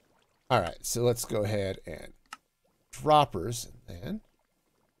 All right, so let's go ahead and droppers, and then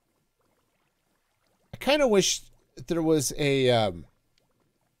I kind of wish there was a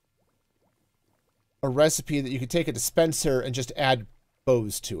recipe that you could take a dispenser and just add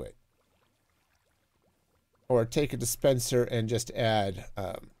bows to it. Or take a dispenser and just add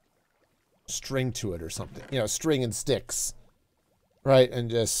string to it or something. You know, string and sticks. Right? And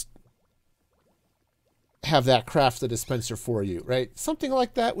just have that craft the dispenser for you, right? Something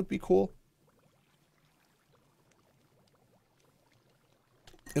like that would be cool.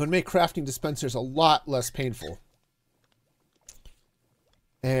 It would make crafting dispensers a lot less painful.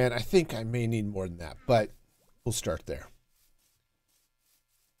 And I think I may need more than that, but we'll start there.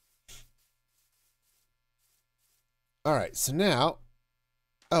 All right, so now,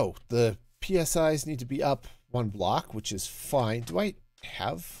 oh, the PSIs need to be up 1 block, which is fine. Do I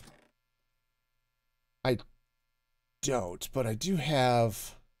have? I don't, but I do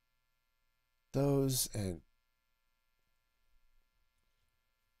have those, and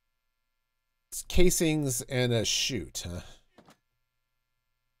it's casings and a chute, huh?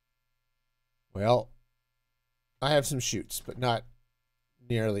 Well, I have some chutes, but not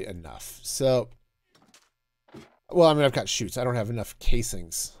nearly enough. So, well, I mean, I've got chutes. I don't have enough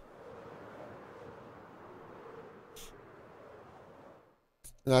casings.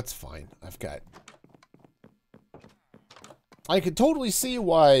 That's fine. I've got... I could totally see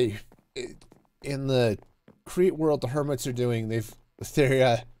why in the Create World the Hermits are doing, they're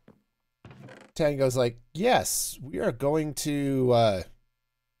Tango's like, yes, we are going to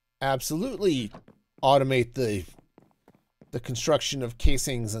absolutely automate the construction of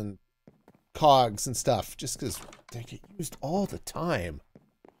casings and cogs and stuff, just because they get used all the time.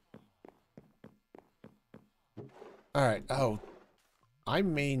 All right. Oh, I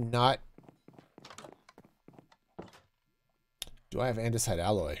may not. Do I have andesite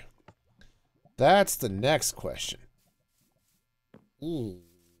alloy? That's the next question.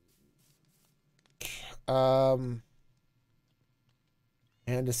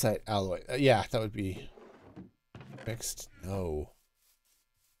 Andesite alloy. Yeah, that would be mixed. No.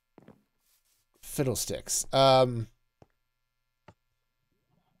 Fiddlesticks. It's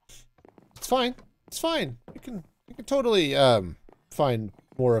fine. It's fine. You can totally find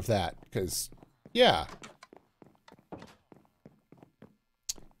more of that because yeah.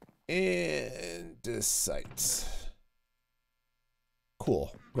 Andesite.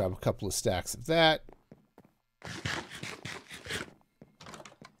 Cool. Grab a couple of stacks of that.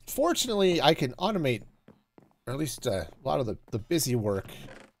 Fortunately, I can automate, or at least a lot of the busy work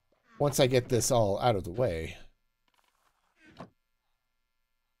once I get this all out of the way.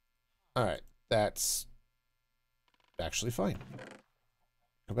 Alright, that's actually fine.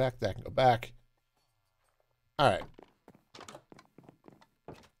 Go back, that can go back. Alright.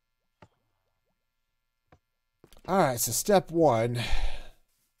 Alright, so step 1.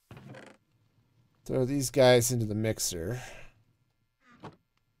 Throw these guys into the mixer.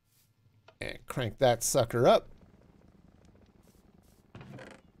 And crank that sucker up.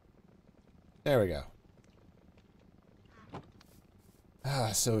 There we go.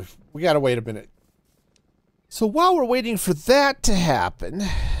 So we gotta wait a minute. So while we're waiting for that to happen,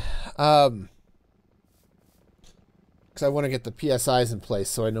 because I want to get the PSIs in place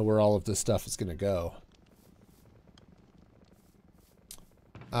so I know where all of this stuff is gonna go.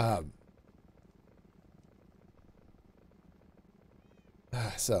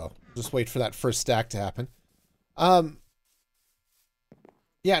 So just wait for that first stack to happen.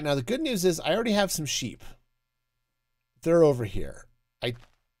 Yeah, now the good news is I already have some sheep. They're over here. I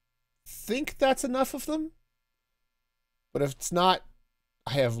think that's enough of them. But if it's not,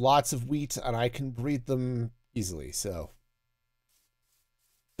 I have lots of wheat and I can breed them easily. So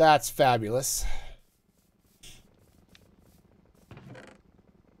that's fabulous.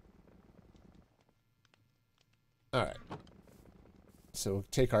 All right. So we'll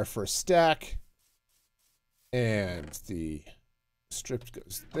take our first stack. And the strip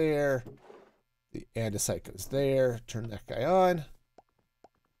goes there. The andesite goes there. Turn that guy on.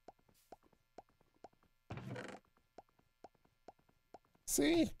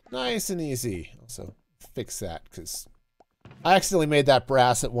 See? Nice and easy. Also, fix that because I accidentally made that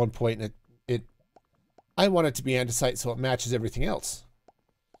brass at one point and I want it to be andesite so it matches everything else.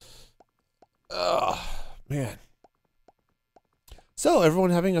 Oh, man. So, everyone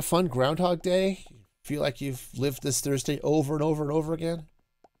having a fun Groundhog Day? Feel like you've lived this Thursday over and over and over again?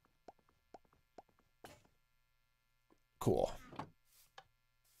 Cool.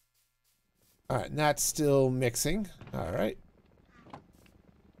 All right, and that's still mixing. All right.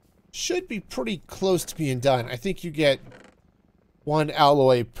 Should be pretty close to being done. I think you get 1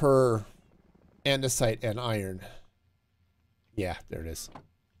 alloy per andesite and iron. Yeah, there it is.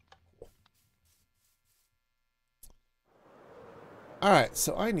 All right,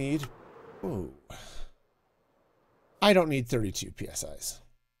 so I need... Ooh. I don't need 32 PSIs.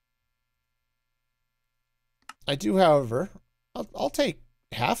 I do, however... I'll take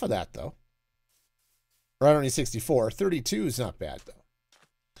half of that, though. Or I don't need 64. 32 is not bad, though.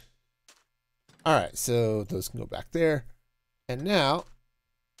 All right, so those can go back there. And now,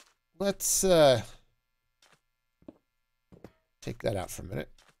 let's take that out for a minute.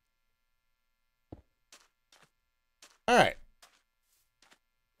 All right.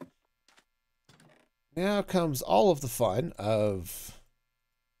 Now comes all of the fun of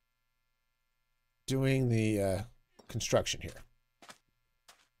doing the construction here.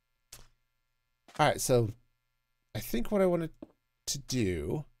 All right, so I think what I wanted to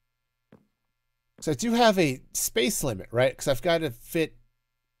do... So I do have a space limit, right? Because I've got to fit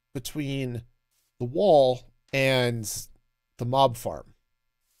between the wall and the mob farm.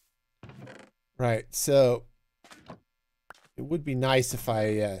 Right, so it would be nice if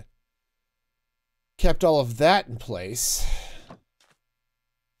I kept all of that in place.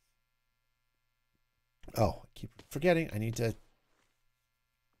 Oh, I keep forgetting. I need to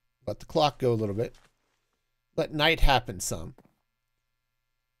let the clock go a little bit. Let night happen some.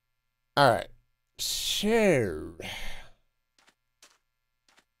 All right. Sure.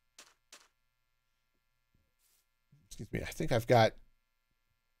 Excuse me. I think I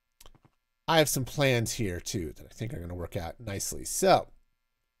have some plans here too that I think are going to work out nicely. So,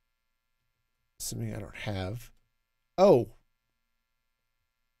 assuming I don't have... Oh.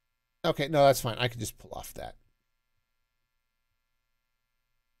 Okay, no, that's fine. I can just pull off that.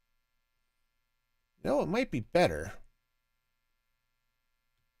 No, it might be better.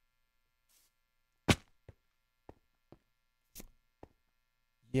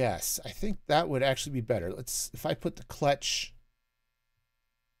 Yes, I think that would actually be better. If I put the clutch,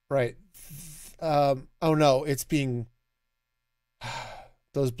 right. Oh no, it's being,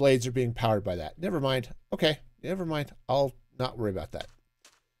 those blades are being powered by that. Never mind. Okay, never mind. I'll not worry about that.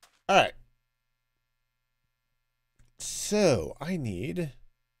 All right. So I need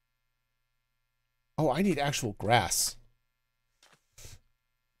actual grass.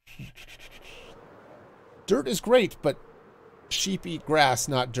 Dirt is great, but sheep eat grass,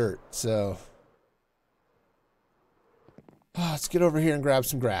 not dirt. So let's get over here and grab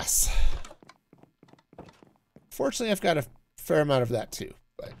some grass. Fortunately, I've got a fair amount of that too.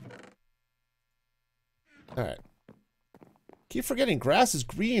 But all right. Keep forgetting grass is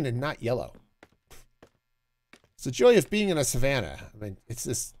green and not yellow. It's the joy of being in a savanna. I mean, it's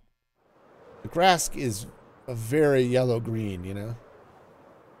this... The grass is a very yellow green, you know?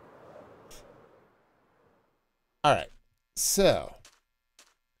 All right. So,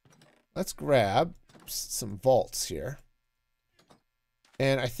 let's grab some vaults here.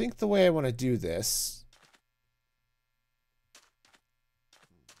 And I think the way I want to do this...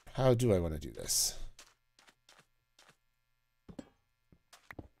 How do I want to do this?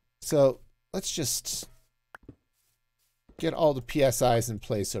 So, let's just get all the PSIs in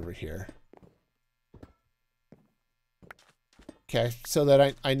place over here. Okay, so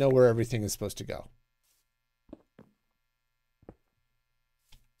that I know where everything is supposed to go.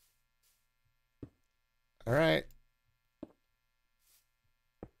 All right.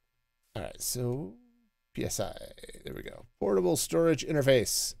 All right, so PSI, there we go. Portable storage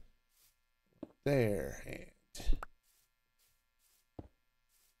interface. There, and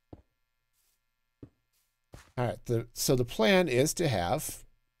all right, so the plan is to have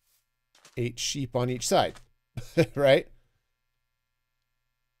 8 sheep on each side, right?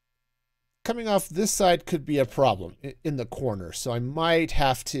 Coming off this side could be a problem in the corner, so I might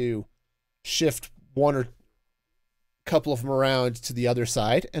have to shift one or couple of them around to the other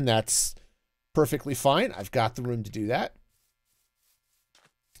side, and that's perfectly fine. I've got the room to do that.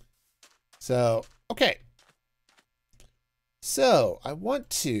 So, okay. So, I want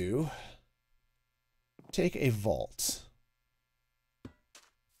to take a vault.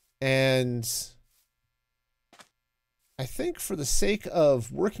 And I think for the sake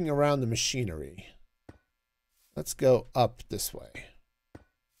of working around the machinery, let's go up this way.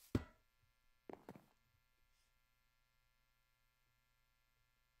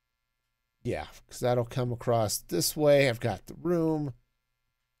 Yeah, because that'll come across this way. I've got the room.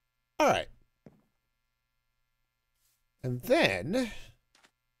 All right. And then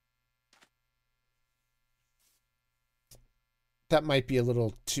that might be a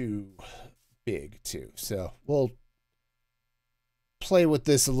little too big too. So we'll play with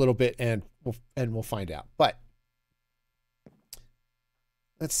this a little bit and we'll find out. But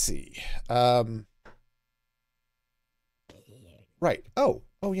let's see. Right. Oh,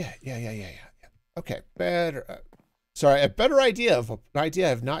 yeah. Okay, better. Sorry, a better idea of an idea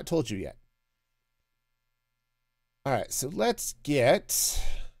I've not told you yet. All right, so let's get.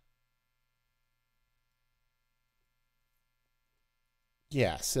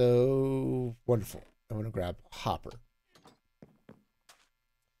 Yeah, so wonderful. I want to grab Hopper.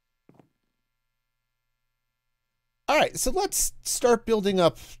 All right, so let's start building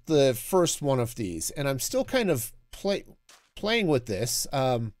up the first one of these, and I'm still kind of playing with this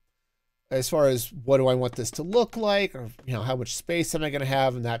as far as what do I want this to look like, or how much space am I going to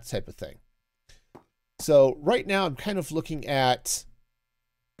have, and that type of thing. So right now I'm kind of looking at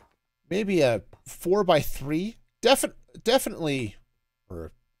maybe a 4x3, definitely,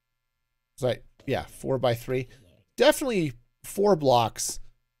 or like, yeah, 4x3, definitely 4 blocks,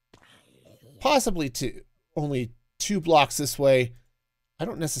 possibly only 2 blocks this way. I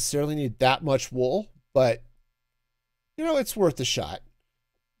don't necessarily need that much wool, but it's worth a shot.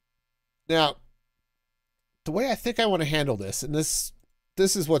 Now, the way I think I want to handle this, and this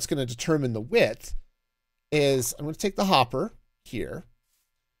is what's going to determine the width, is I'm going to take the hopper here.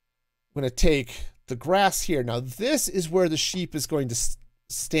 I'm going to take the grass here. Now, this is where the sheep is going to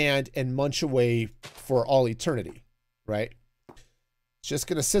stand and munch away for all eternity, right? It's just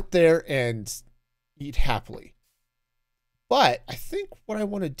going to sit there and eat happily. But I think what I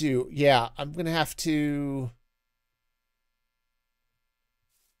want to do, yeah, I'm going to have to...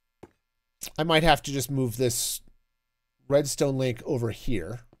 I might have to just move this redstone link over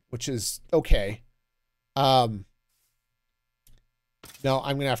here, which is okay. Now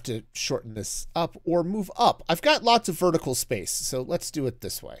I'm going to have to shorten this up or move up. I've got lots of vertical space, so let's do it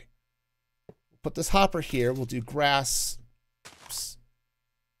this way. Put this hopper here. We'll do grass. Oops.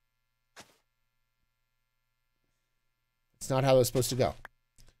 It's not how it's supposed to go.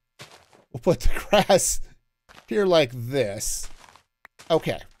 We'll put the grass here like this.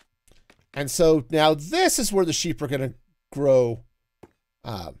 Okay. And so now this is where the sheep are going to grow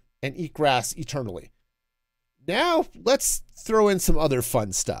and eat grass eternally. Now let's throw in some other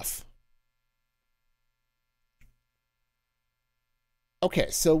fun stuff. Okay,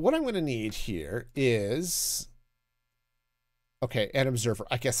 so what I'm going to need here is... Okay, an observer.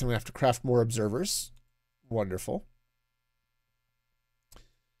 I guess I'm going to have to craft more observers. Wonderful.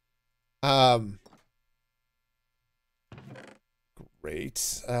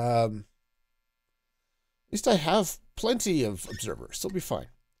 Great. At least I have plenty of observers, so it'll be fine.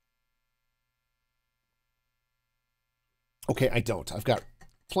 Okay, I don't. I've got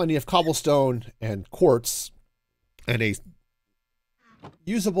plenty of cobblestone and quartz and a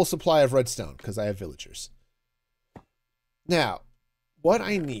usable supply of redstone because I have villagers. Now, what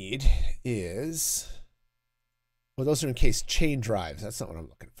I need is... Well, those are in case chain drives. That's not what I'm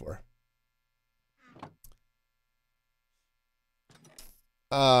looking for.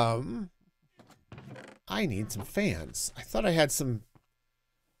 I need some fans. I thought I had some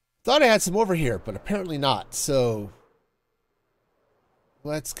over here, but apparently not. So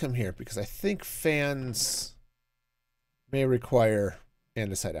let's come here because I think fans may require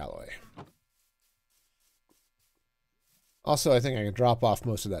andesite alloy. Also, I think I can drop off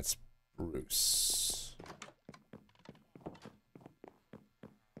most of that spruce.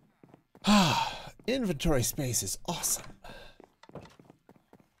 Inventory space is awesome.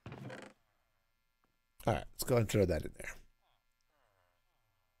 All right, let's go ahead and throw that in there.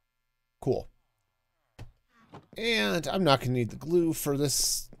 Cool. And I'm not going to need the glue for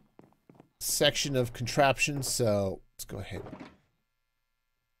this section of contraption, so let's go ahead.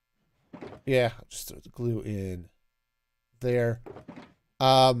 Yeah, I'll just throw the glue in there.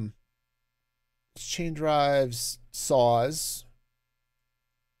 Chain drives, saws.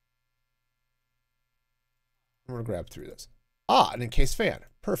 I'm gonna grab 3 of those. Ah, an encased fan.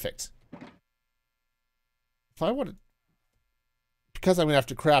 Perfect. If I want to, because I'm gonna have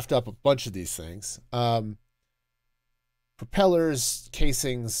to craft up a bunch of these things. Propellers,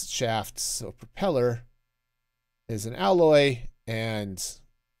 casings, shafts. So propeller is an alloy and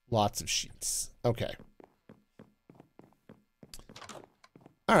lots of sheets. Okay.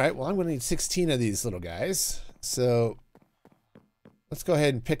 All right, well, I'm going to need 16 of these little guys. So let's go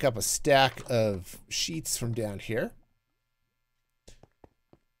ahead and pick up a stack of sheets from down here.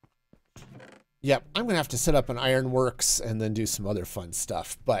 Yep, I'm going to have to set up an ironworks and then do some other fun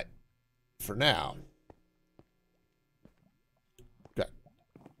stuff. But for now, got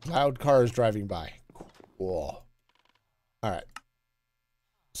loud cars driving by. Cool. All right.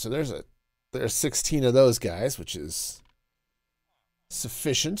 So there's 16 of those guys, which is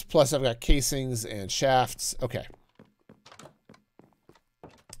sufficient. Plus I've got casings and shafts. Okay.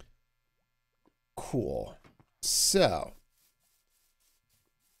 Cool. So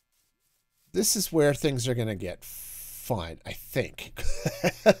this is where things are going to get fun, I think.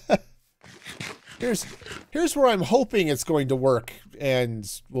 Here's where I'm hoping it's going to work, and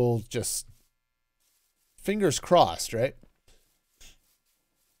we'll just fingers crossed, right?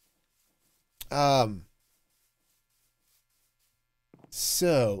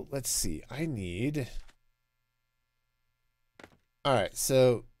 So let's see. I need. All right.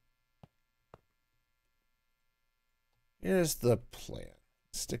 So here's the plan.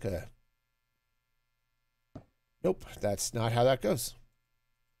 Stick a. Nope, that's not how that goes.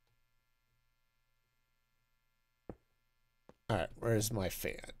 All right, where's my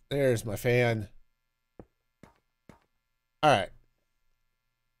fan? There's my fan. All right.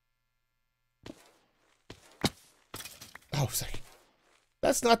 Oh, sorry.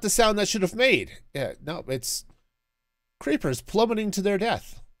 That's not the sound that should have made. Yeah, no, it's creepers plummeting to their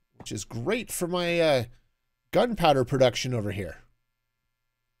death, which is great for my gunpowder production over here.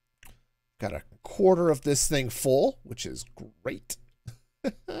 Got a quarter of this thing full, which is great.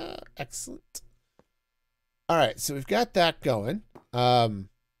 Excellent. All right, so we've got that going. Let's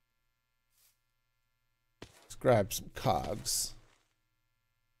grab some cogs.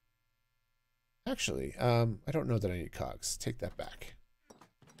 Actually, I don't know that I need cogs. Take that back.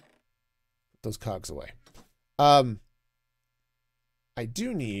 Put those cogs away. I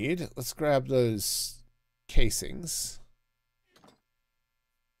do need, let's grab those casings.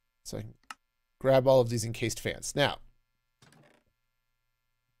 So I can grab all of these encased fans. Now,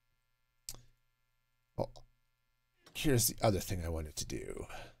 well, here's the other thing I wanted to do.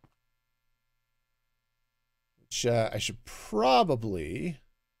 Which I should probably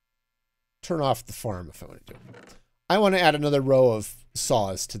turn off the farm if I want to do it. I want to add another row of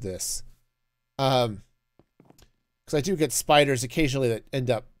saws to this. Because I do get spiders occasionally that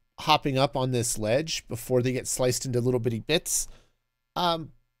end up hopping up on this ledge before they get sliced into little bitty bits.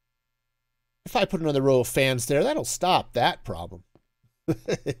 If I put another row of fans there, that'll stop that problem.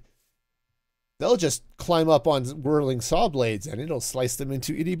 They'll just climb up on whirling saw blades and it'll slice them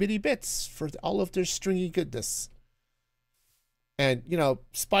into itty bitty bits for all of their stringy goodness. And, you know,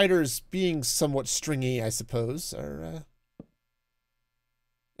 spiders being somewhat stringy, I suppose, are,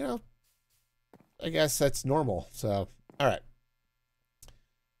 you know, I guess that's normal. So, all right.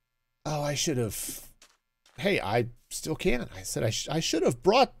 Oh, I should have. Hey, I still can. I said I should have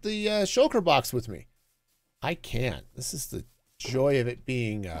brought the shulker box with me. I can't. This is the joy of it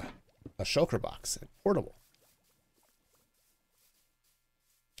being a shulker box and portable.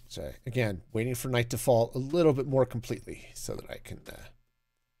 So again, waiting for night to fall a little bit more completely so that I can.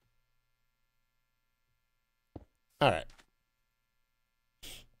 All right.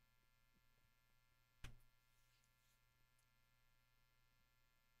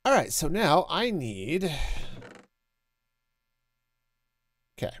 All right, so now I need.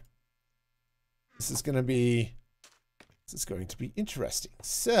 Okay. This is going to be interesting.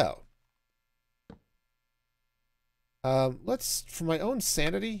 So, let's, for my own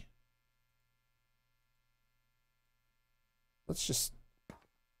sanity, let's just,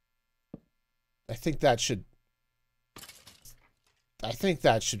 I think that should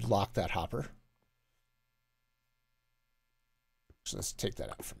lock that hopper. So let's take that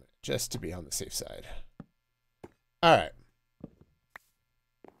out for a minute, just to be on the safe side. All right.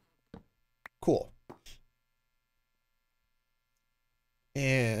 Cool.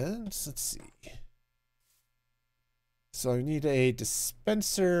 And let's see. So I need a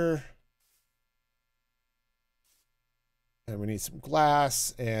dispenser. And we need some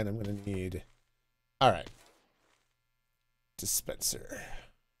glass, and I'm going to need... All right. Dispenser.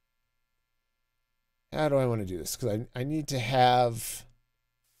 How do I want to do this? Because I need to have...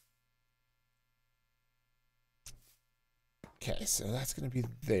 Okay, so that's going to be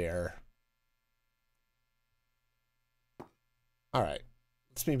there. All right.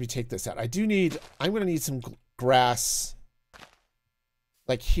 Let's maybe take this out. I'm going to need some grass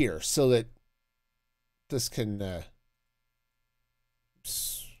like here so that this can...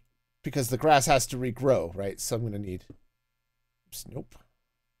 because the grass has to regrow, right? So I'm going to need... Oops, nope.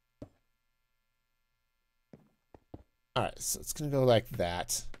 All right, so it's going to go like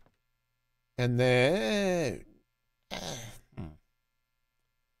that. And then...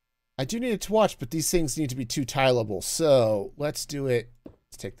 I do need it to watch, but these things need to be two tileable. So let's do it.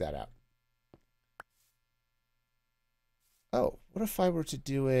 Let's take that out. Oh, what if I were to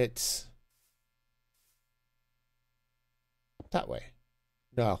do it that way?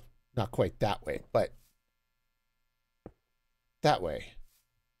 No, not quite that way, but that way.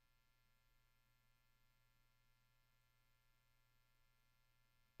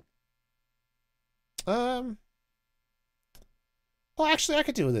 Well, actually, I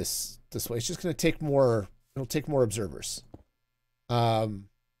could do this way. It's just going to take more. It'll take more observers.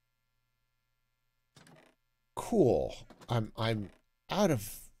 Cool. I'm out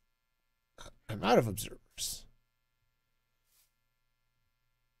of observers.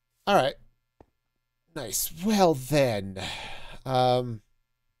 All right. Nice. Well then, I'm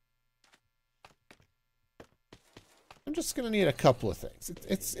just going to need a couple of things.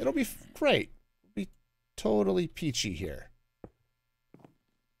 It'll be great. It'll be totally peachy here.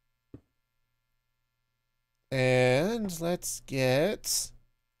 And let's get...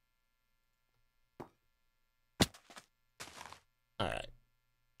 All right.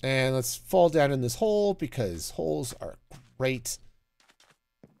 And let's fall down in this hole because holes are great.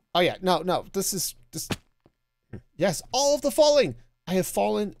 Oh, yeah. No. This... Yes, all of the falling. I have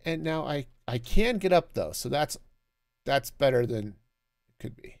fallen, and now I can get up, though. So that's better than it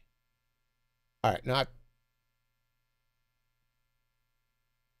could be. All right, not...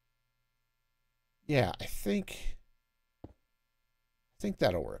 Yeah, I think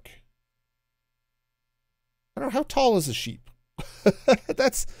that'll work. I don't know, how tall is a sheep?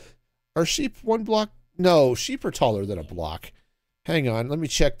 Are sheep one block? No, sheep are taller than a block. Hang on, let me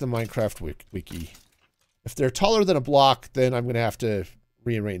check the Minecraft wiki. If they're taller than a block, then I'm going to have to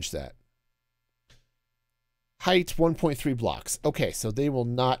rearrange that. Height 1.3 blocks. Okay, so they will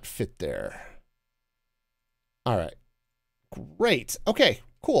not fit there. All right. Great. Okay,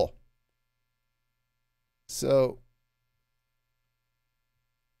 cool. So,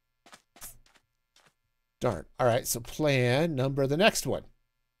 darn. All right, so plan number the next one.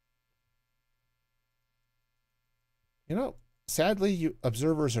 You know, sadly,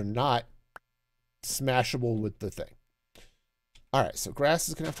 observers are not smashable with the thing. All right, so grass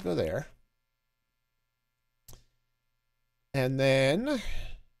is going to have to go there. And then,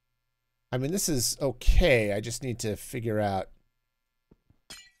 I mean, this is okay. I just need to figure out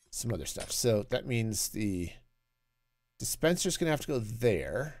some other stuff. So that means the dispenser's going to have to go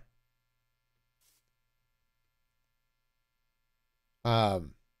there.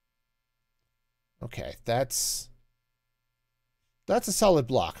 Okay, that's a solid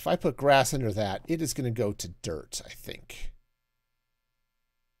block. If I put grass under that, it is going to go to dirt, I think.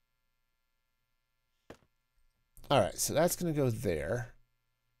 All right, so that's going to go there.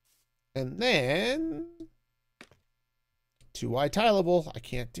 And then 2 wide tileable. I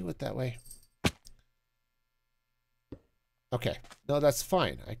can't do it that way. Okay. No, that's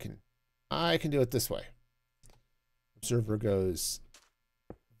fine. I can do it this way. Observer goes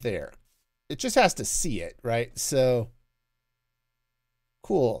there. It just has to see it, right? So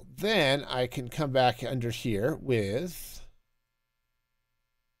cool. Then I can come back under here with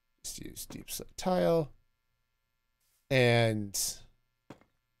just use deep slate tile. And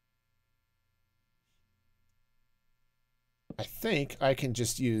I think I can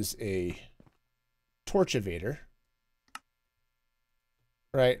just use a torch evader.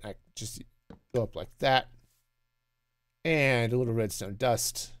 Right? I just go up like that. And a little redstone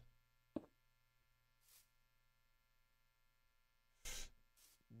dust.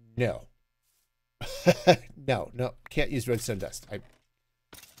 No. No. Can't use redstone dust.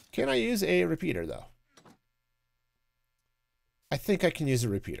 Can I use a repeater, though? I think I can use a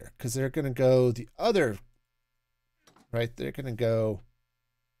repeater. Because they're going to go the other... Right? They're going to go...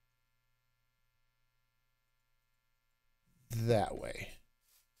 that way.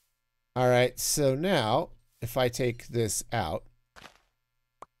 All right. So now, if I take this out...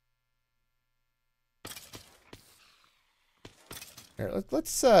 Here,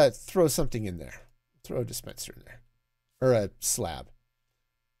 let's throw something in there. Throw a dispenser in there. Or a slab.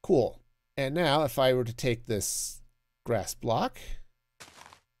 Cool. And now if I were to take this grass block,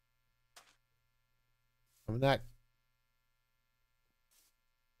 that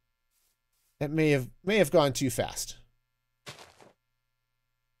may have gone too fast.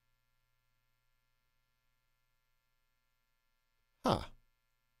 Huh.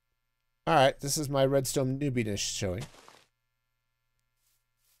 All right, this is my redstone newbiness showing.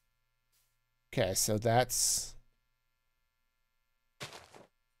 Okay, so that's...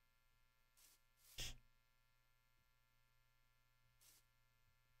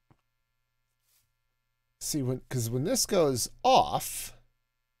 See, because when this goes off,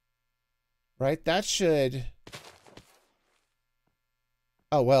 right, that should...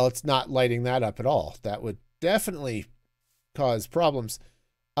 Oh, well, it's not lighting that up at all. That would definitely cause problems.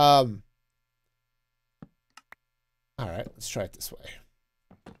 All right, let's try it this way.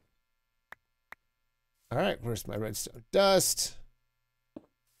 All right, where's my redstone dust?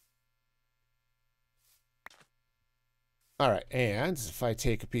 All right, and if I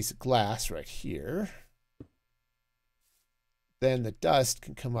take a piece of glass right here, then the dust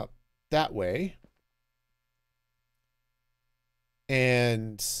can come up that way.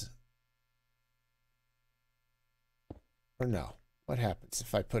 And, or no, what happens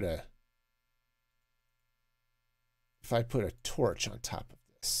if I put a torch on top of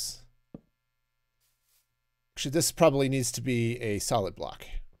this? Actually, this probably needs to be a solid block.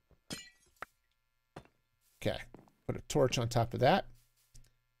 Okay, put a torch on top of that.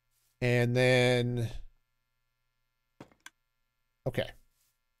 And then, okay,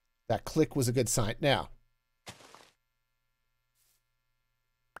 that click was a good sign. Now,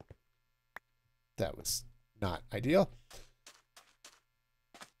 that was not ideal.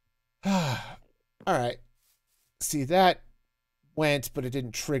 All right. See, that went, but it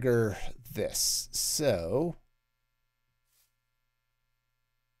didn't trigger this. So,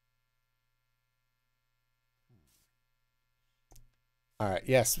 all right,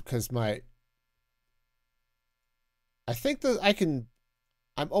 yes, because I think that I'm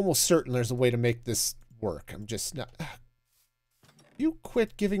almost certain there's a way to make this work. I'm just not. You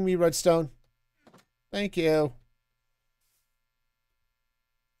quit giving me redstone. Thank you.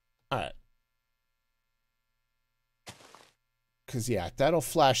 All right. Because, yeah, that'll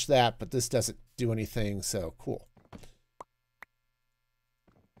flash that, but this doesn't do anything, so cool.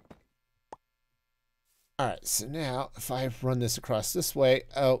 All right, so now if I run this across this way,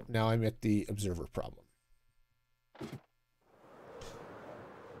 oh, now I'm at the observer problem.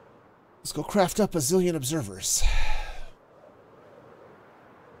 Let's go craft up a zillion observers.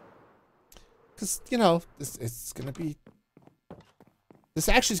 Because, you know, it's going to be... This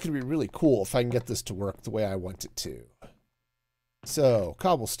actually is going to be really cool if I can get this to work the way I want it to. So,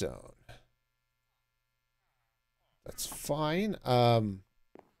 cobblestone. That's fine. Oh,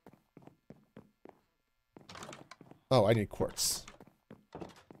 I need quartz.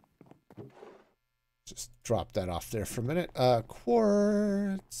 Just drop that off there for a minute.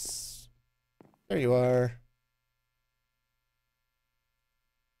 Quartz. There you are.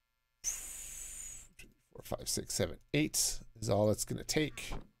 4, 5, 6, 7, 8 is all it's going to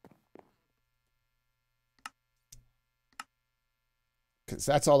take. Because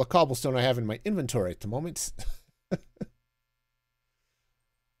that's all the cobblestone I have in my inventory at the moment.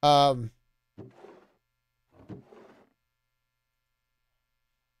 All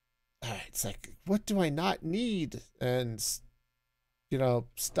right, it's like, what do I not need? And, you know,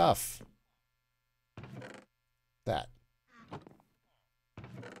 stuff. That.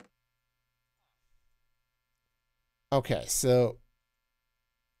 Okay, so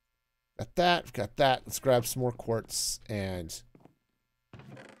got that, we've got that. Let's grab some more quartz and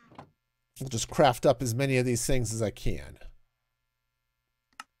we'll just craft up as many of these things as I can.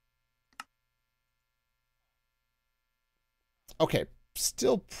 Okay,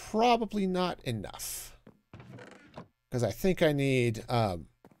 still probably not enough. Because I think I need,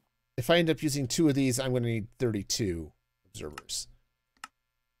 if I end up using 2 of these, I'm going to need 32 observers.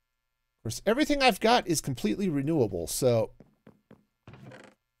 Of course, everything I've got is completely renewable, so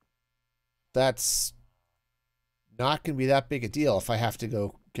that's not going to be that big a deal if I have to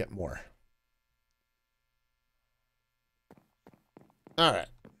go get more. All right.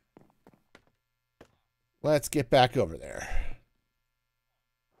 Let's get back over there.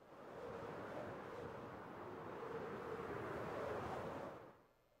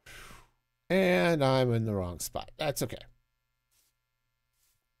 And I'm in the wrong spot. That's okay.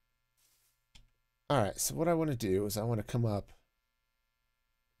 All right, so what I want to do is I want to come up.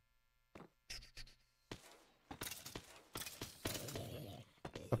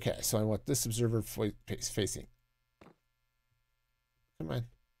 Okay, so I want this observer facing. Come on. You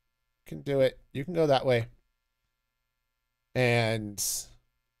can do it. You can go that way. And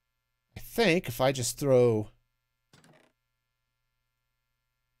I think if I just throw...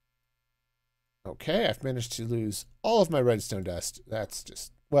 Okay, I've managed to lose all of my redstone dust. That's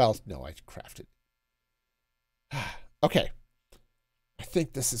just... Well, no, I crafted. Okay. I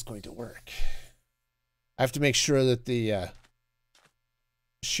think this is going to work. I have to make sure that the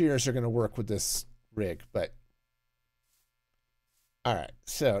shears are going to work with this rig, but... Alright,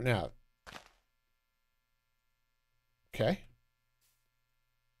 so now... Okay.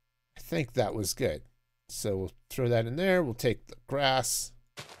 I think that was good. So we'll throw that in there. We'll take the grass.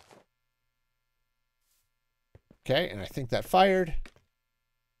 Okay, and I think that fired.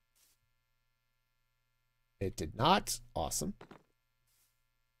 It did not. Awesome.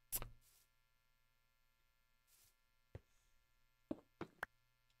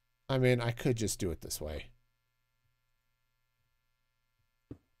 I mean, I could just do it this way.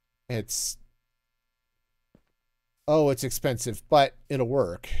 It's... Oh, it's expensive, but it'll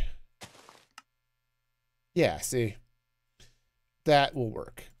work. Yeah, see? That will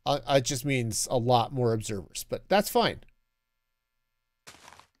work. It just means a lot more observers, but that's fine.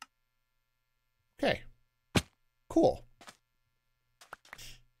 Okay. Cool.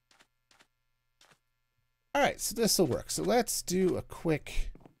 All right, so this will work. So let's do a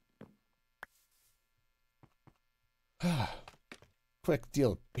quick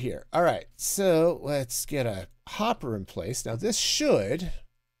deal here. All right, so let's get a hopper in place. Now this should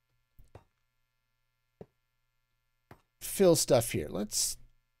fill stuff here. Let's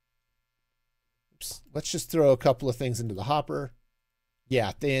just throw a couple of things into the hopper.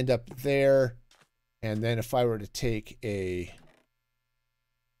 Yeah, they end up there. And then if I were to take a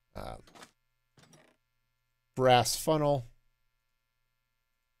brass funnel,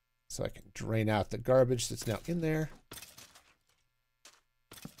 so I can drain out the garbage that's now in there.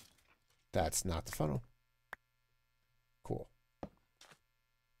 That's not the funnel. Cool.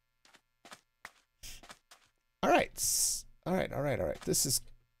 All right. All right. This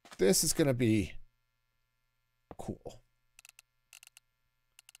is going to be cool.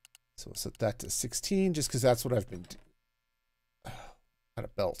 So we'll set that to 16 just because that's what I've been doing. Out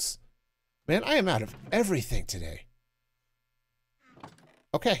of belts. Man, I am out of everything today.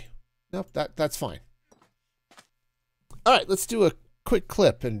 Okay. Nope, that's fine. All right, let's do a quick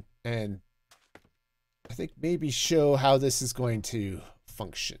clip and I think maybe show how this is going to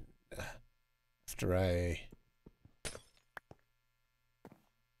function after I...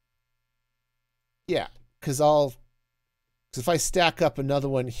 Yeah, because if I stack up another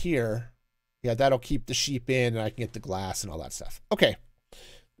one here, yeah, that'll keep the sheep in and I can get the glass and all that stuff. Okay,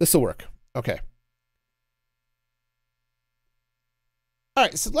 this will work. Okay. All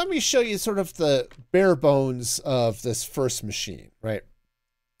right, so let me show you sort of the bare bones of this first machine, right?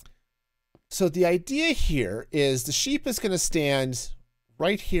 So the idea here is the sheep is going to stand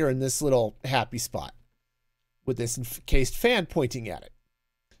right here in this little happy spot with this encased fan pointing at it.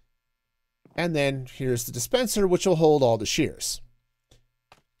 And then here's the dispenser, which will hold all the shears.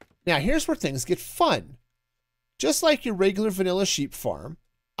 Now, here's where things get fun. Just like your regular vanilla sheep farm,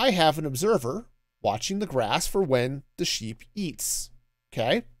 I have an observer watching the grass for when the sheep eats.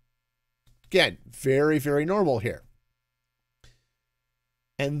 Okay? Again, very, very normal here.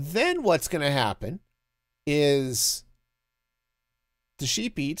 And then what's going to happen is the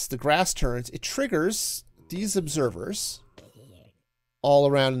sheep eats, the grass turns, it triggers these observers all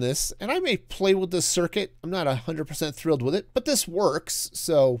around this. And I may play with this circuit. I'm not 100% thrilled with it, but this works.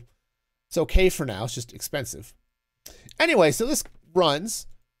 So it's okay for now. It's just expensive. Anyway, so this runs,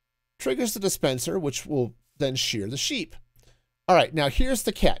 triggers the dispenser, which will then shear the sheep. All right, now here's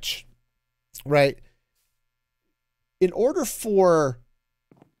the catch, right? In order for,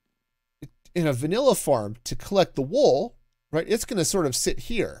 in a vanilla farm to collect the wool, right, it's going to sort of sit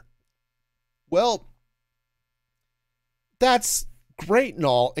here. Well, that's great and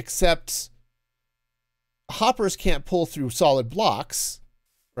all, except hoppers can't pull through solid blocks,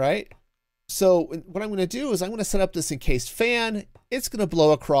 right? So what I'm going to do is I'm going to set up this encased fan. It's going to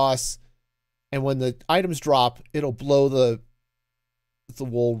blow across, and when the items drop, it'll blow the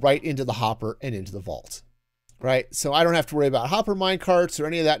wool right into the hopper and into the vault, right? So I don't have to worry about hopper mine carts or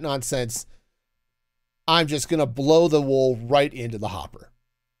any of that nonsense. I'm just going to blow the wool right into the hopper.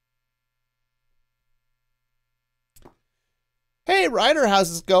 Hey, Ryder,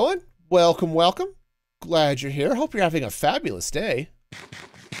 how's it going? Welcome, welcome. Glad you're here. Hope you're having a fabulous day.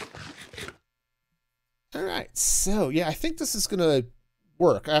 All right, so yeah, I think this is going to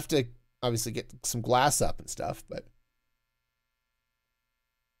work. I have to obviously get some glass up and stuff, but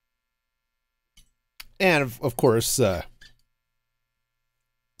And of course,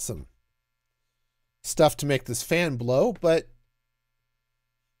 some stuff to make this fan blow, but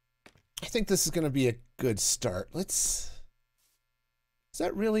I think this is going to be a good start. Is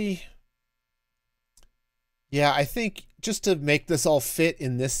that really? Yeah, I think just to make this all fit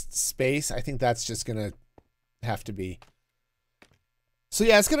in this space, I think that's just going to have to be. So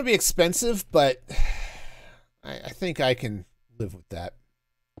yeah, it's going to be expensive, but I think I can live with that.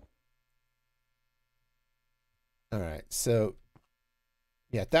 All right, so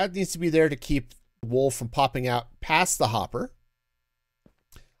yeah, that needs to be there to keep wool from popping out past the hopper.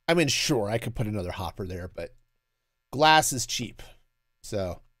 I mean, sure, I could put another hopper there, but glass is cheap.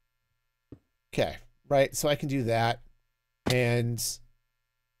 So, okay, right, so I can do that. And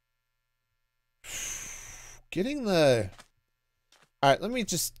getting the... All right, let me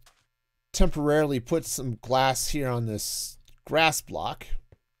just temporarily put some glass here on this grass block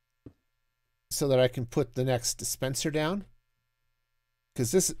so that I can put the next dispenser down.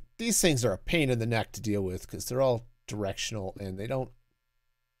 Because these things are a pain in the neck to deal with because they're all directional and they don't...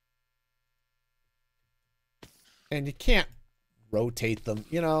 And you can't rotate them,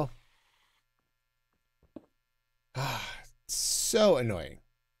 you know? So annoying.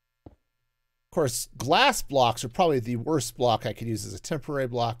 Of course, glass blocks are probably the worst block I could use as a temporary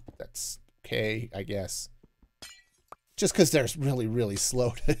block. That's okay, I guess. Just because they're really, really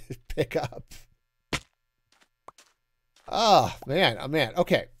slow to pick up. Oh, man. Oh, man.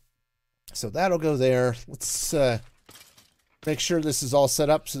 Okay. So that'll go there. Let's make sure this is all set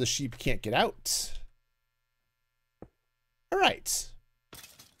up so the sheep can't get out. All right.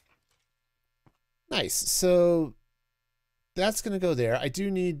 Nice. So that's going to go there. I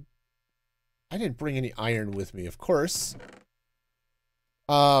didn't bring any iron with me, of course.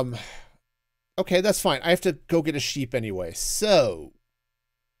 Okay, that's fine. I have to go get a sheep anyway. So,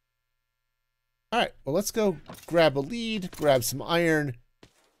 all right. Well, let's go grab a lead, grab some iron,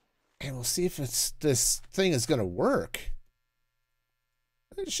 and we'll see if this thing is going to work.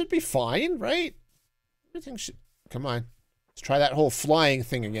 It should be fine, right? Everything should... Come on. Let's try that whole flying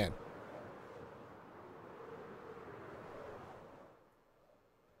thing again.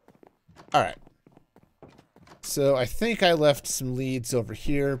 All right. So I think I left some leads over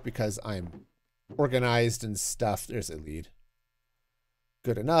here because I'm organized and stuff. There's a lead.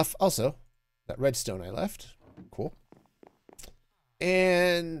 Good enough. Also, that redstone I left. Cool.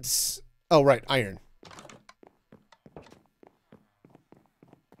 And... Oh, right. Iron.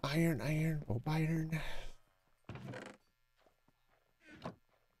 Iron. Oh, iron.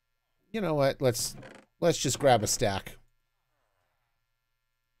 You know what? Let's just grab a stack.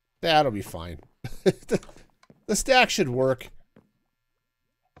 That'll be fine. The stack should work.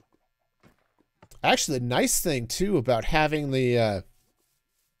 Actually, the nice thing, too, about having the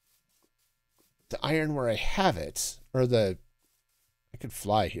iron where I have it, or I could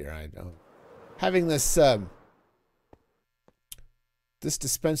fly here, I know. Having this, this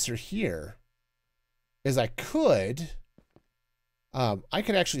dispenser here is I could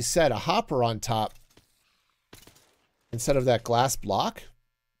actually set a hopper on top instead of that glass block.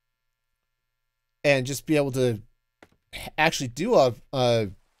 And just be able to actually do a I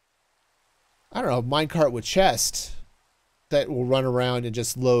don't know, minecart with chest that will run around and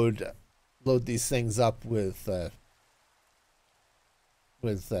just load these things up with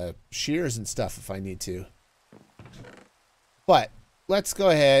shears and stuff if I need to. But let's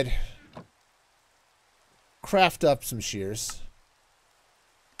go ahead, craft up some shears.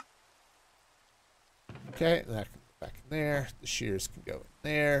 Okay, that can go back in there. The shears can go in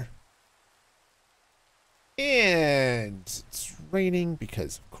there. And it's raining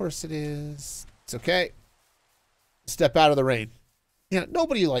because of course it is. It's okay. Step out of the rain. You know,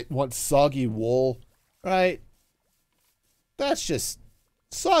 nobody wants soggy wool, right? That's just...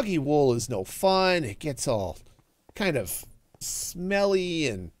 Soggy wool is no fun. It gets all kind of smelly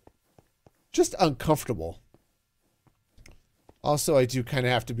and just uncomfortable. Also, I do kind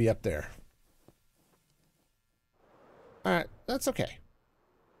of have to be up there. Alright, that's okay.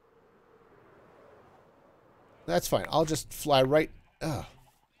 That's fine. I'll just fly right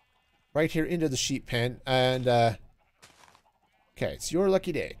here into the sheep pen. And, okay, it's your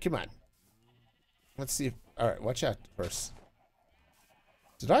lucky day. Come on. Let's see if... Alright, watch out first.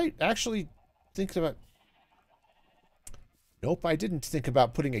 Did I actually think about... Nope, I didn't think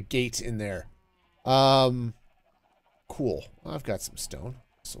about putting a gate in there. Cool. I've got some stone,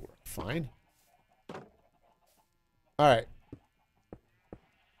 so we're fine. Alright.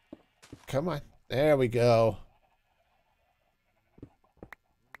 Come on. There we go.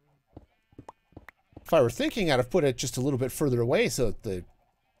 If I were thinking, I'd have put it just a little bit further away so that the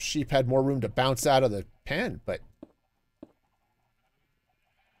sheep had more room to bounce out of the pen, but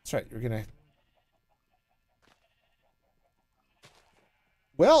that's right. You're gonna.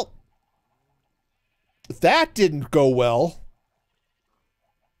 Well, that didn't go well.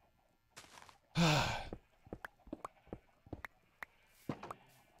 All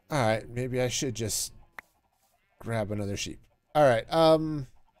right, maybe I should just grab another sheep. All right, I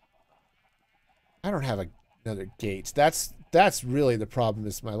don't have another gate. That's really the problem,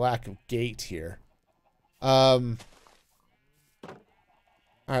 is my lack of gate here. All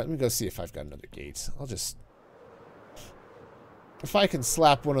right, let me go see if I've got another gate. I'll just, if I can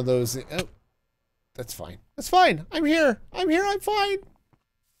slap one of those in, oh, that's fine. That's fine. I'm here. I'm here. I'm fine.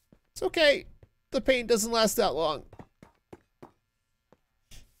 It's okay. The pain doesn't last that long.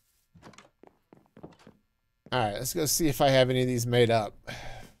 All right, let's go see if I have any of these made up.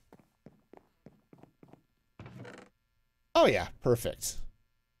 Oh yeah, perfect.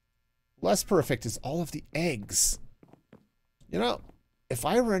 Less perfect is all of the eggs. You know, if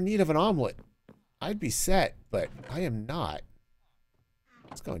I were in need of an omelet, I'd be set, but I am not.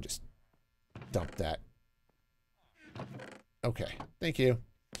 Let's go and just dump that. Okay, thank you.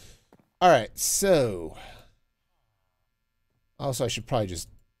 All right, so also I should probably just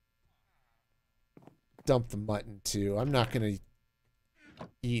dump the mutton too. I'm not gonna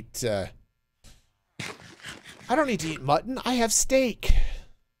eat. I don't need to eat mutton. I have steak.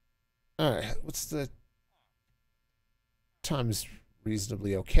 All right, what's the time? Is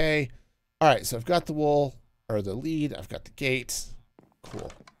reasonably okay. All right, so I've got the wool or the lead. I've got the gate.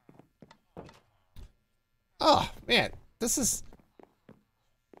 Cool. Oh man, this is,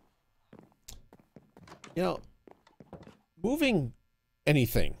 you know, moving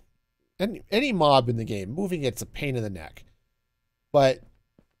anything. Any mob in the game, moving it's a pain in the neck. But,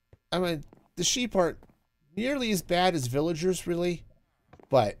 I mean, the sheep aren't nearly as bad as villagers, really.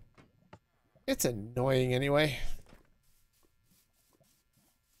 But, it's annoying anyway.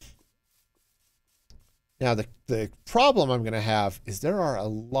 Now, the problem I'm going to have is there are a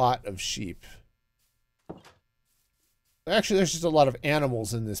lot of sheep. Actually, there's just a lot of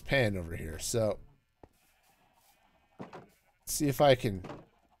animals in this pen over here. So, let's see if I can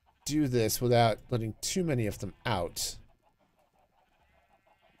do this without letting too many of them out.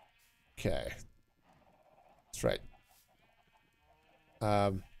 Okay. That's right.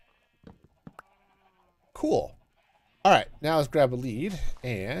 Cool. All right, now let's grab a lead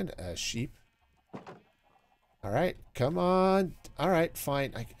and a sheep. All right, come on. All right,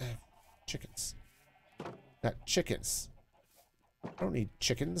 fine. Chickens. Got chickens. I don't need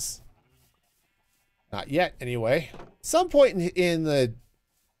chickens. Not yet, anyway. Some point in the,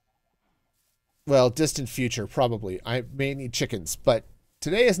 well, distant future, probably, I may need chickens, but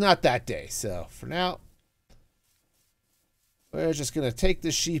today is not that day. So for now, we're just going to take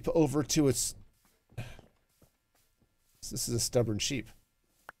this sheep over to its... This is a stubborn sheep.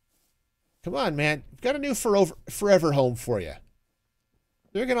 Come on, man. We've got a new forever home for you.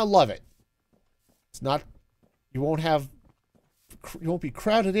 You're going to love it. It's not... You won't be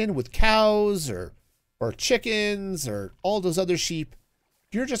crowded in with cows or chickens or all those other sheep.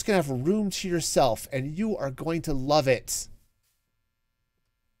 You're just going to have a room to yourself, and you are going to love it.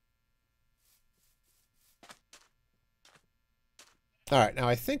 All right, now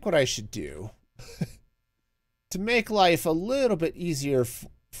I think what I should do to make life a little bit easier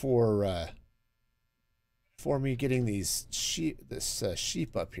for me getting these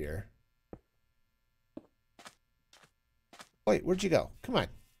sheep up here. Wait, where'd you go? Come on.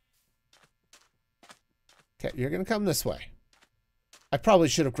 Okay, you're going to come this way. I probably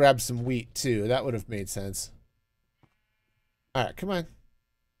should have grabbed some wheat, too. That would have made sense. All right, come on.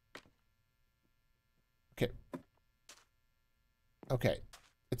 Okay. Okay.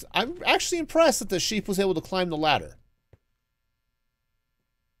 I'm actually impressed that the sheep was able to climb the ladder.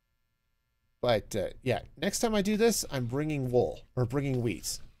 But, yeah, next time I do this, I'm bringing wool, or bringing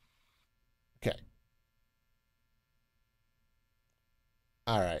wheat. Okay.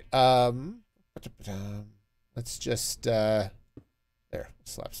 All right. Let's just, there,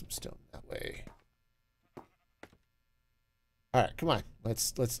 slap some stone that way. All right, come on.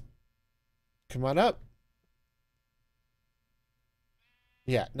 Let's come on up.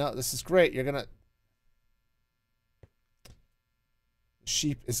 Yeah, no, this is great. You're gonna...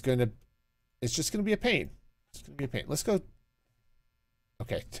 Sheep is gonna... It's just gonna be a pain. It's gonna be a pain. Let's go...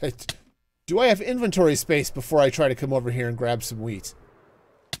 Okay. Do I have inventory space before I try to come over here and grab some wheat?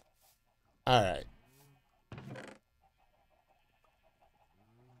 Alright.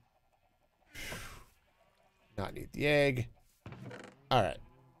 Not need the egg. Alright.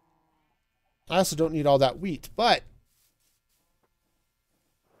 I also don't need all that wheat, but...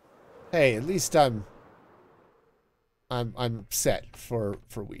 Hey, at least I'm set for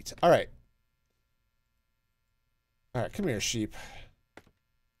wheat. All right. All right, come here, sheep.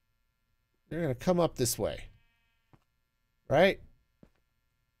 You're going to come up this way. Right?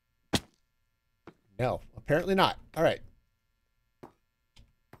 No, apparently not. All right.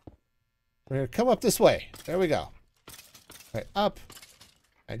 We're going to come up this way. There we go. Right, up.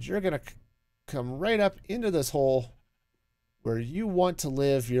 And you're going to come right up into this hole where you want to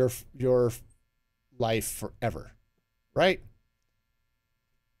live your life forever. Right?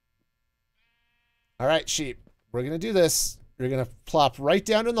 All right, sheep. We're going to do this. You're going to plop right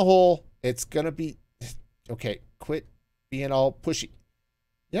down in the hole. It's going to be... Okay, quit being all pushy.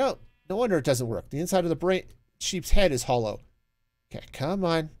 You know, no wonder it doesn't work. The inside of the brain sheep's head is hollow. Okay, come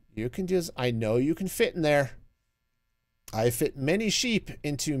on. You can do this. I know you can fit in there. I fit many sheep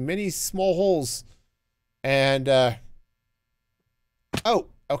into many small holes. And, oh,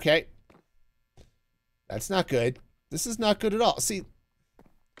 okay. That's not good. This is not good at all. See,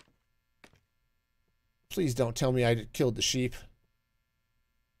 please don't tell me I killed the sheep.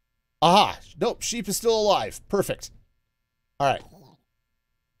 Aha! Nope, sheep is still alive. Perfect. All right.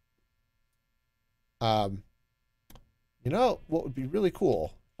 You know what would be really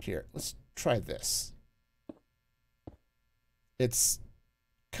cool? Here, let's try this. It's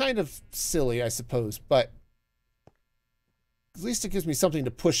kind of silly, I suppose, but at least it gives me something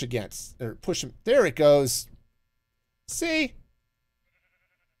to push against. Or push him. There it goes. See?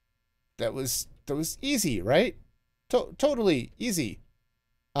 That was easy, right? Totally easy.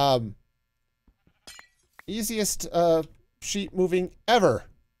 Easiest sheep moving ever.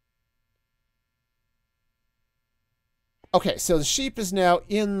 Okay, so the sheep is now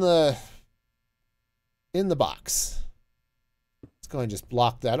in the box. Let's go ahead and just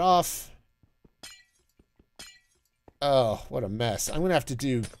block that off. Oh, what a mess. I'm gonna have to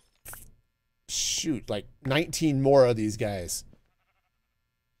do, shoot, like 19 more of these guys.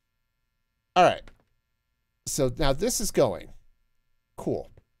 All right. So now this is going. Cool.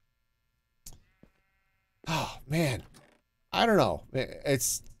 Oh, man. I don't know.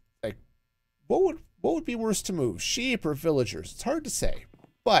 It's like, what would be worse to move? Sheep or villagers? It's hard to say.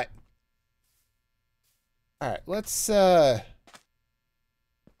 But, all right, let's, okay,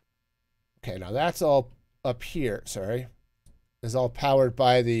 now that's all up here. Sorry. Is all powered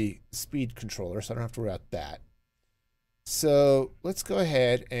by the speed controller, so I don't have to worry about that. So let's go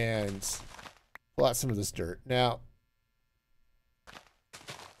ahead and pull out some of this dirt. Now,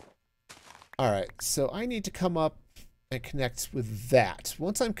 all right, so I need to come up and connect with that.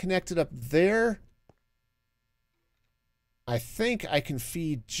 Once I'm connected up there, I think I can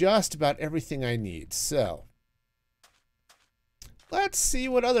feed just about everything I need. So let's see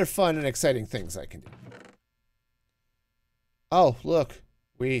what other fun and exciting things I can do. Oh, look,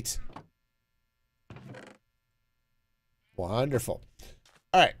 wheat. Wonderful.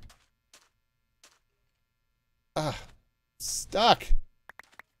 All right. Stuck.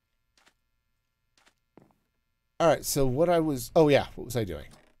 All right, so what oh yeah, what was I doing?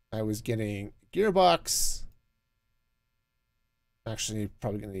 I was getting gearbox. Actually,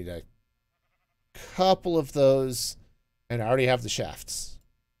 probably gonna need a couple of those, and I already have the shafts.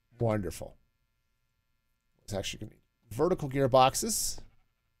 Wonderful. It's actually gonna need vertical gearboxes.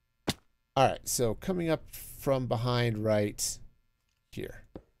 All right, so coming up from behind right here.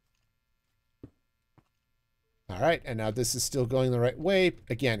 All right, and now this is still going the right way,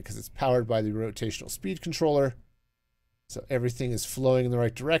 again, because it's powered by the rotational speed controller. So everything is flowing in the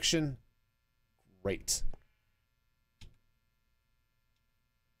right direction. Great.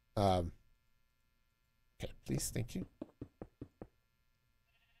 Okay, please, thank you.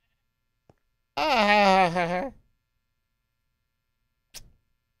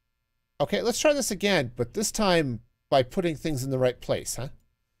 Okay, let's try this again, but this time by putting things in the right place, huh?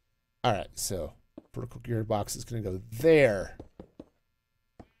 All right, so vertical gearbox is going to go there.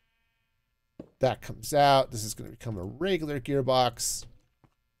 That comes out. This is going to become a regular gearbox.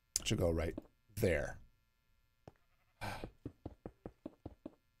 It should go right there.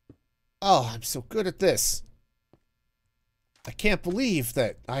 Oh, I'm so good at this. I can't believe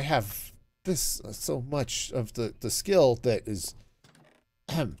that I have this so much of the skill that is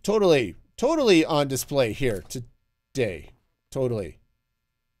totally on display here today. Totally.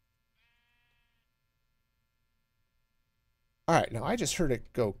 All right, now I just heard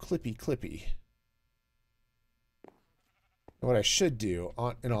it go clippy clippy. What I should do,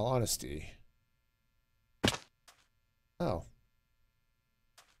 in all honesty. Oh.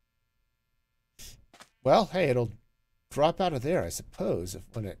 Well, hey, it'll drop out of there, I suppose,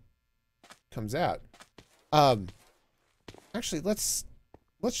 when it comes out. Actually, let's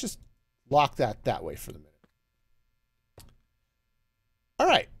just lock that way for the minute. All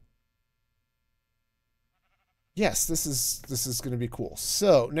right. Yes, this is going to be cool.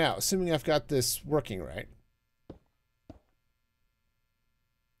 So now, assuming I've got this working right.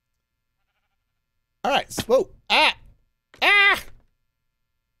 All right. So, whoa. Ah! Ah!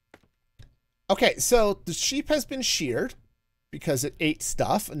 Okay, so the sheep has been sheared because it ate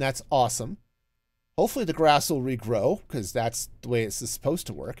stuff, and that's awesome. Hopefully the grass will regrow, because that's the way it's supposed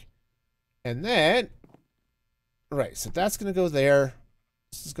to work. And then, right, so that's going to go there.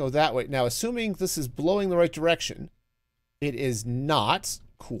 Let's go that way. Now, assuming this is blowing the right direction, it is not.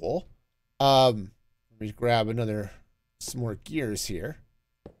 Cool. Let me grab some more gears here.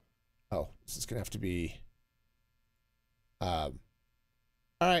 Oh, this is going to have to be... all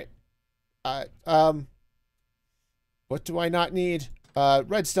right. What do I not need?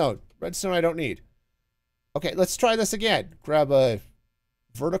 Redstone. Redstone I don't need. Okay, let's try this again. Grab a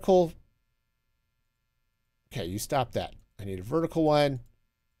vertical. Okay, you stop that. I need a vertical one,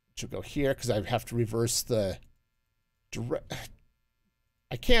 which will go here because I have to reverse the direct.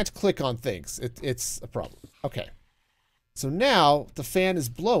 I can't click on things. It's a problem. Okay. So now the fan is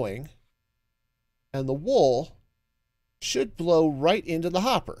blowing and the wool should blow right into the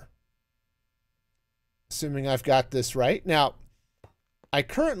hopper. Assuming I've got this right. Now, I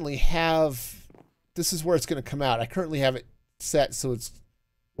currently have, this is where it's going to come out. I currently have it set so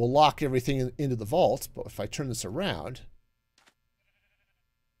we'll lock everything into the vault. But if I turn this around,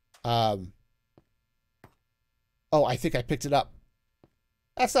 oh, I think I picked it up.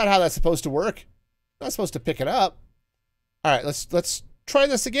 That's not how that's supposed to work. I'm not supposed to pick it up. All right, let's try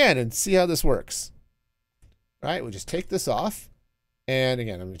this again and see how this works. All right, we'll just take this off. And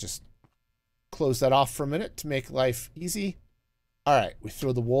again, I'm going to just close that off for a minute to make life easy. All right, we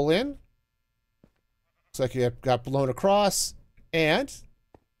throw the wool in. Looks like it got blown across. And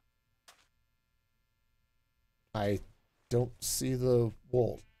I don't see the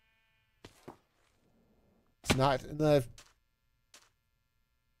wool. It's not in the...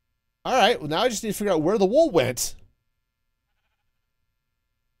 All right, well, now I just need to figure out where the wool went.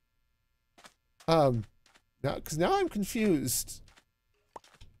 Because now I'm confused.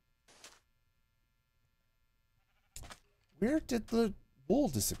 Where did the wool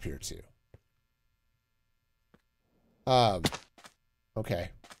disappear to? Okay.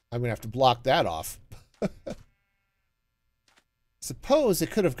 I'm going to have to block that off. Suppose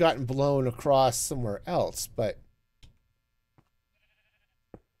it could have gotten blown across somewhere else, but...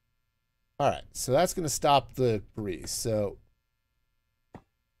 Alright, so that's going to stop the breeze. So,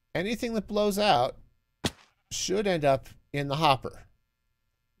 anything that blows out should end up in the hopper,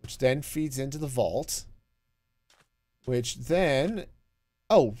 which then feeds into the vault. Which then,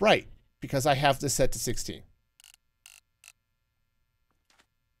 oh, right, because I have this set to 16.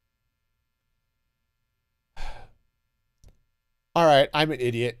 All right, I'm an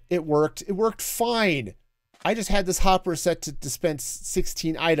idiot. It worked. It worked fine. I just had this hopper set to dispense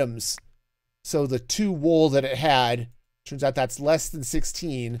 16 items. So the 2 wool that it had, turns out that's less than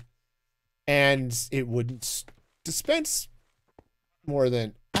 16. And it wouldn't dispense more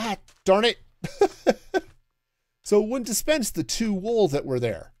than, ah, darn it. So it wouldn't dispense the 2 wool that were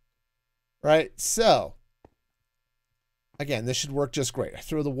there, right? So, again, this should work just great. I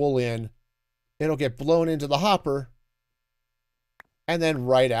throw the wool in. It'll get blown into the hopper and then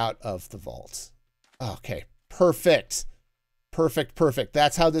right out of the vault. Okay, perfect. Perfect, perfect.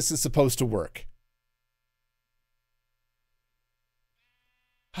 That's how this is supposed to work.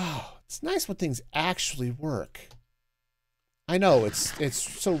 Oh, it's nice when things actually work. I know it's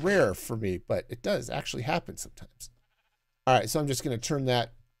so rare for me, but it does actually happen sometimes. All right, so I'm just going to turn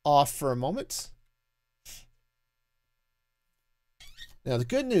that off for a moment. Now, the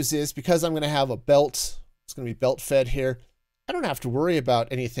good news is because I'm going to have a belt, it's going to be belt fed here, I don't have to worry about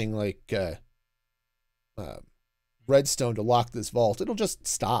anything like redstone to lock this vault. It'll just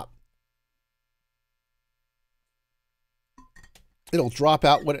stop. It'll drop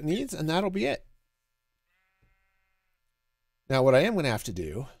out what it needs, and that'll be it. Now, what I am going to have to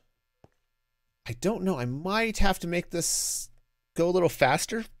do, I don't know, I might have to make this go a little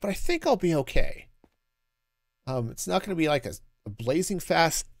faster, but I think I'll be okay. It's not going to be like a blazing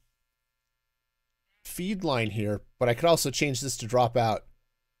fast feed line here, but I could also change this to drop out,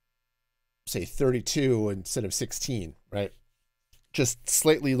 say, 32 instead of 16, right? Just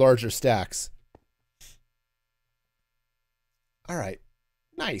slightly larger stacks. All right,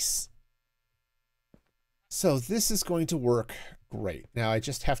 nice. So this is going to work great. Now I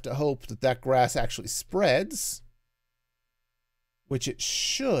just have to hope that that grass actually spreads, which it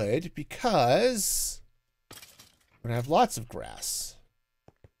should, because I'm going to have lots of grass.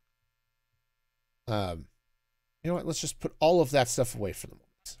 You know what? Let's just put all of that stuff away for the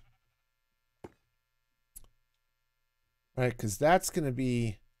moment. All right, because that's going to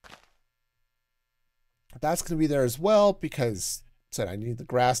be there as well, because I said I need the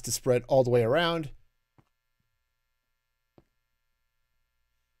grass to spread all the way around.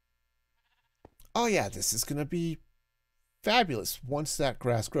 Oh yeah, this is going to be fabulous once that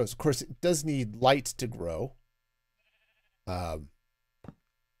grass grows. Of course, it does need light to grow. Where?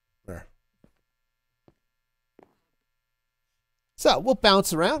 So we'll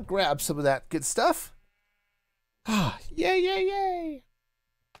bounce around, grab some of that good stuff. Ah, yay, yay, yay.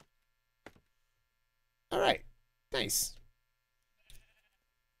 All right, nice.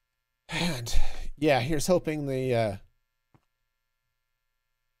 And yeah, here's hoping the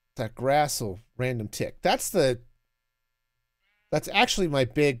that grass will random tick. That's actually my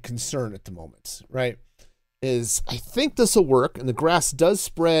big concern at the moment, right? Is I think this will work, and the grass does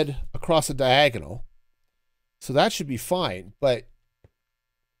spread across a diagonal, so that should be fine. But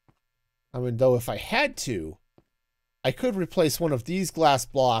I mean, though, if I had to, I could replace one of these glass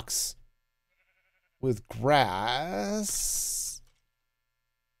blocks with grass.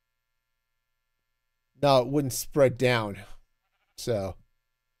 No, it wouldn't spread down. So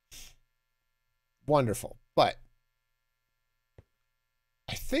wonderful. But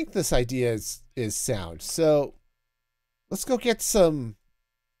I think this idea is sound. So let's go get some.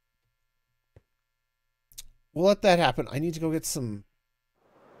 We'll let that happen. I need to go get some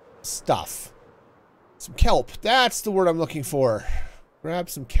stuff. Some kelp. That's the word I'm looking for. Grab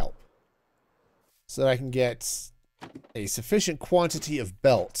some kelp so that I can get a sufficient quantity of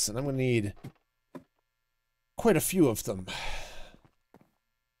belts. And I'm going to need quite a few of them.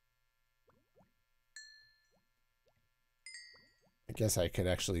 I guess I could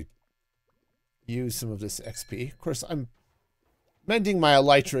actually use some of this XP. Of course, I'm mending my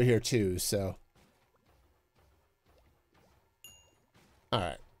elytra here too, so.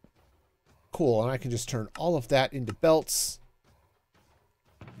 Alright. Cool, and I can just turn all of that into belts.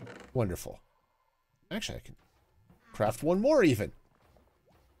 Wonderful. Actually, I can craft one more even.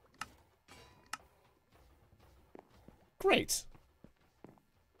 Great.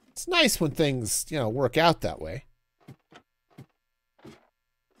 It's nice when things, you know, work out that way.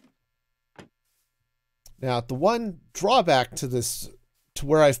 Now, the one drawback to this, to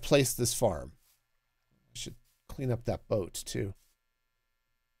where I've placed this farm, I should clean up that boat too.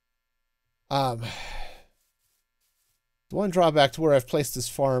 The one drawback to where I've placed this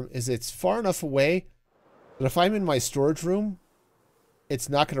farm is it's far enough away that if I'm in my storage room, it's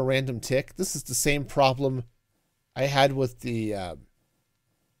not going to random tick. This is the same problem I had with the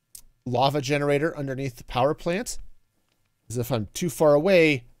lava generator underneath the power plant. Is if I'm too far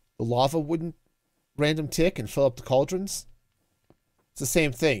away, the lava wouldn't random tick and fill up the cauldrons. It's the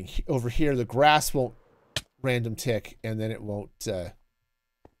same thing. Over here, the grass won't random tick, and then it won't, the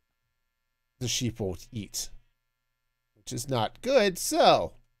sheep won't eat, which is not good.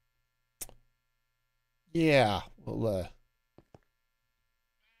 So, yeah, we'll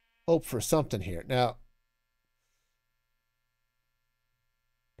hope for something here. Now,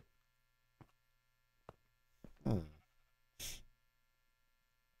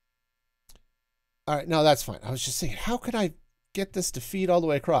 all right, no, that's fine. I was just thinking, how could I get this to feed all the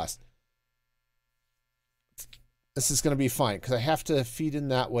way across? This is going to be fine, because I have to feed in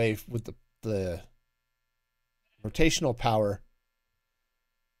that way with the rotational power.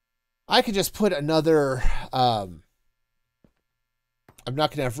 I could just put another, I'm not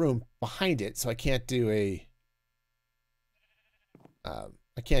going to have room behind it, so I can't do a,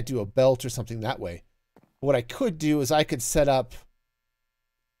 belt or something that way. What I could do is I could set up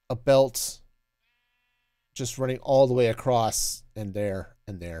a belt just running all the way across and there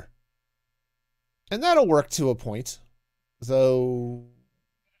and there. And that'll work to a point. Though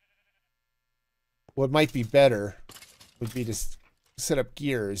what might be better would be to set up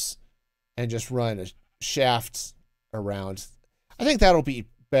gears and just run a shaft around. I think that'll be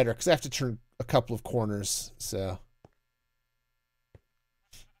better because I have to turn a couple of corners. So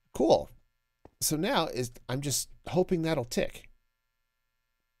cool. So now I'm just hoping that'll tick.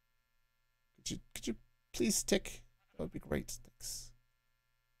 Could you please tick? That would be great. Thanks.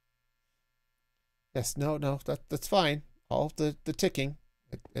 Yes, no, that's fine. All the ticking,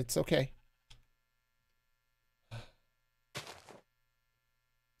 it's okay.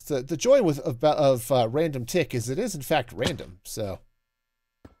 So the joy of random tick is it is in fact random. So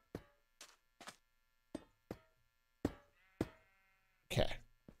okay.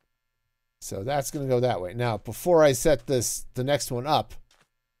 So that's going to go that way. Now, before I set the next one up,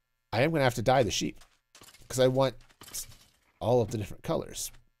 I am going to have to dye the sheep because I want all of the different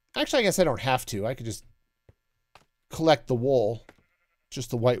colors. Actually, I guess I don't have to. I could just collect the wool, just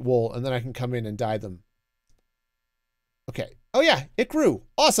the white wool, and then I can come in and dye them. Okay. Oh yeah, it grew.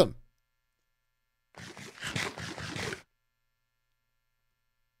 Awesome.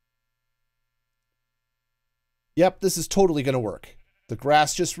 Yep, this is totally going to work. The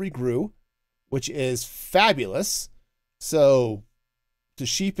grass just regrew, which is fabulous. So the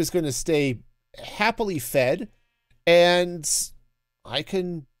sheep is going to stay happily fed, and I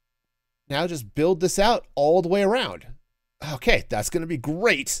can now just build this out all the way around. Okay, that's going to be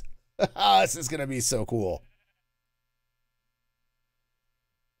great. This is going to be so cool.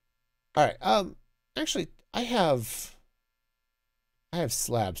 All right. Actually, I have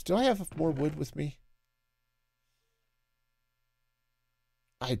slabs. Do I have more wood with me?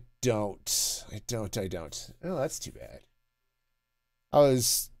 I don't. Oh, that's too bad.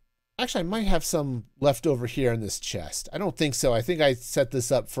 Actually, I might have some left over here in this chest. I don't think so. I think I set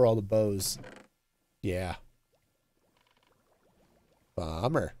this up for all the bows. Yeah.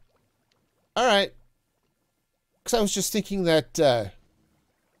 Bummer. All right. Because I was just thinking that a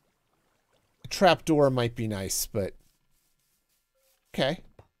trapdoor might be nice, but okay.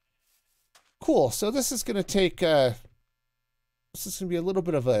 Cool. So this is going to take... this is going to be a little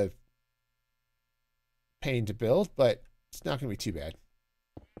bit of a pain to build, but it's not going to be too bad.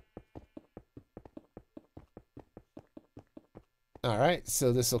 All right,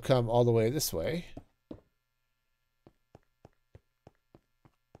 so this will come all the way this way.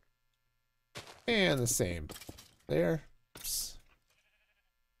 And the same. There. Oops.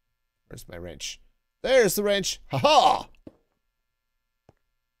 Where's my wrench? There's the wrench. Ha-ha!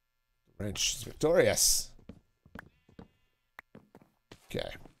 The wrench is victorious.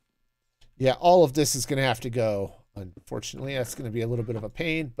 Okay. Yeah, all of this is going to have to go. Unfortunately, that's going to be a little bit of a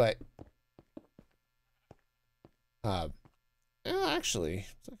pain, but... actually,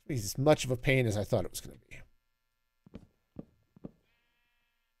 it's not going to be as much of a pain as I thought it was going to be.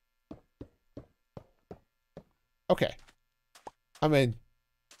 Okay. I mean,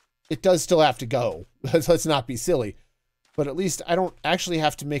 it does still have to go. Let's not be silly. But at least I don't actually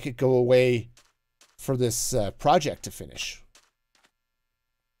have to make it go away for this project to finish.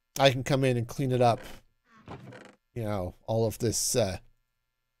 I can come in and clean it up. You know, all of this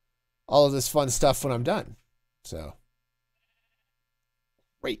fun stuff when I'm done. So,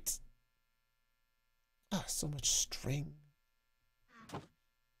 great. Ah, so much string.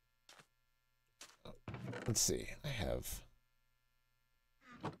 Let's see.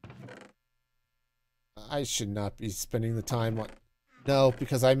 I should not be spending the time on... No,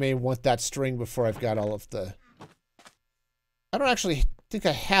 because I may want that string before I've got all of the... I don't actually think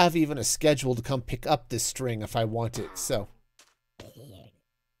I have even a schedule to come pick up this string if I want it, so...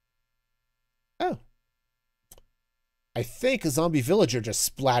 Oh. I think a zombie villager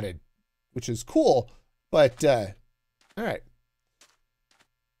just splatted, which is cool, but, alright.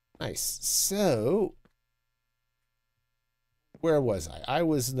 Nice. So... Where was I? I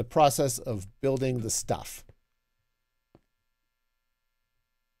was in the process of building the stuff.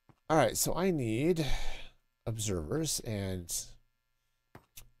 All right, so I need observers, and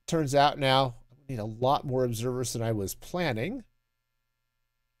turns out now I need a lot more observers than I was planning.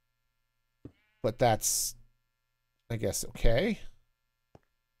 But that's, I guess, okay.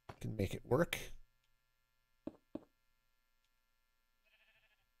 I can make it work.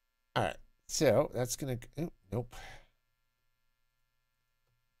 All right, so that's gonna, oh, nope.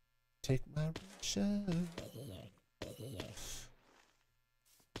 Take my shot.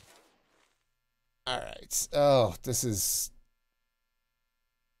 All right. Oh, this is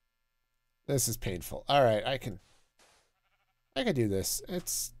painful. All right, I can do this.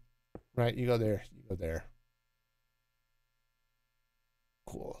 It's right. You go there. You go there.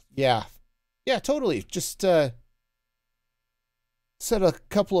 Cool. Yeah. Yeah, totally. Just set a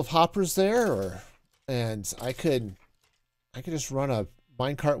couple of hoppers there, and I could just run a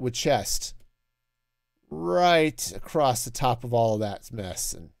minecart with chest right across the top of all of that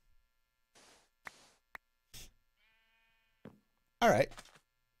mess. And all right.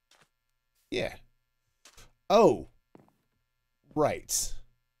 Yeah. Oh, right.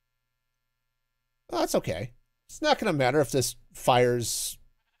 Well, that's okay. It's not going to matter if this fires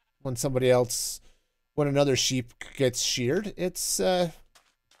when when another sheep gets sheared. It'll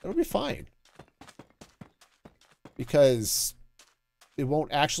be fine. Because it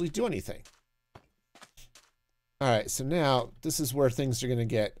won't actually do anything. All right, so now this is where things are going to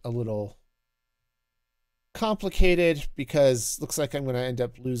get a little complicated, because looks like I'm going to end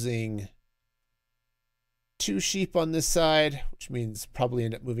up losing 2 sheep on this side, which means probably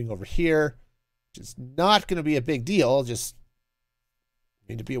end up moving over here, which is not going to be a big deal. Just,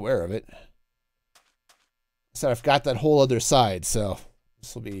 need to be aware of it. So I've got that whole other side, so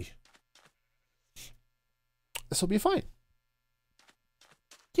this will be fine.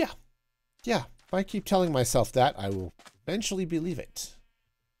 Yeah. Yeah. If I keep telling myself that, I will eventually believe it.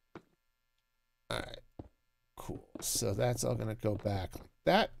 All right. Cool. So that's all going to go back like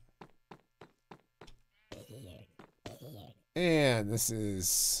that. And this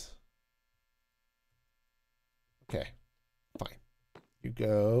is... Okay. Fine. You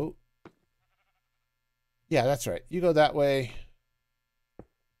go... Yeah, that's right. You go that way.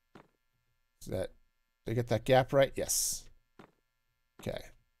 Is that... Did I get that gap right? Yes. Okay.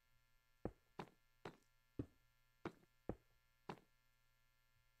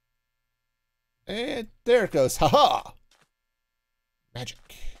 And there it goes. Haha! Magic.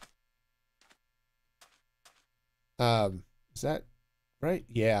 Is that right?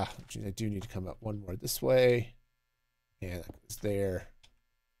 Yeah. I do need to come up one more this way. And that goes there.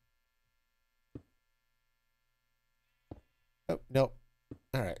 Oh, nope.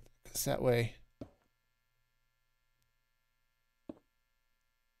 All right. Goes that way.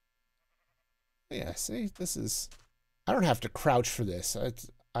 Yeah, see, this is... I don't have to crouch for this.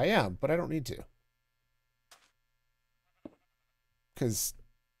 I am, but I don't need to. Because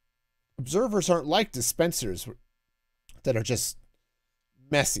observers aren't like dispensers that are just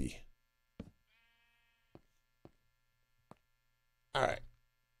messy. All right.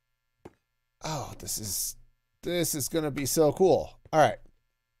 Oh, this is going to be so cool. All right.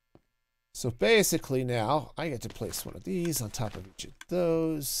 So basically now I get to place one of these on top of each of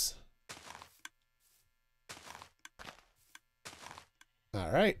those.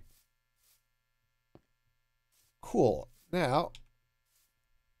 All right. Cool. Now,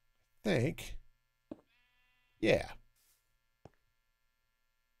 I think, yeah,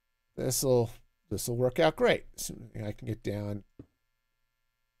 this'll work out great. Assuming I can get down.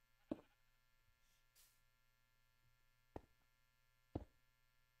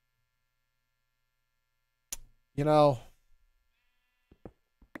 You know,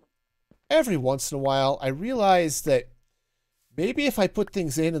 every once in a while, I realize that maybe if I put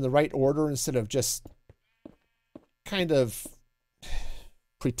things in the right order instead of just kind of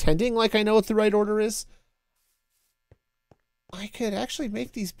pretending like I know what the right order is, I could actually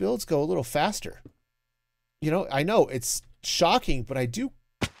make these builds go a little faster. You know, I know it's shocking, but I do.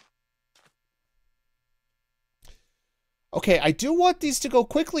 Okay, I do want these to go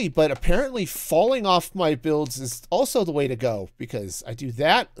quickly, but apparently falling off my builds is also the way to go because I do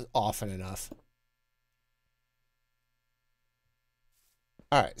that often enough.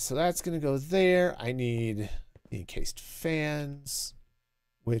 All right, so that's going to go there. I need the encased fans,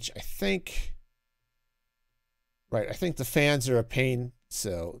 which I think... Right, I think the fans are a pain,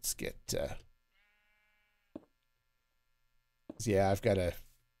 so let's get... yeah, I've got to...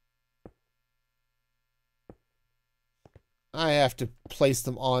 I have to place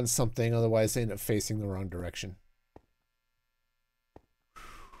them on something, otherwise they end up facing the wrong direction.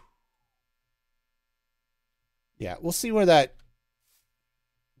 Yeah, we'll see where that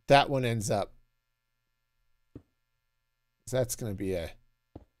one ends up. So that's going to be a...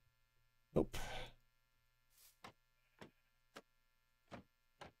 Nope.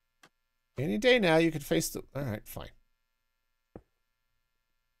 Any day now you could face the... All right, fine.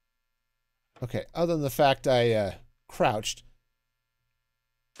 Okay, other than the fact I crouched.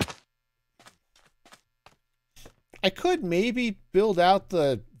 I could maybe build out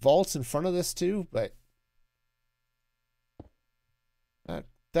the vaults in front of this too, but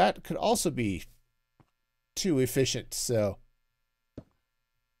that could also be too efficient, so.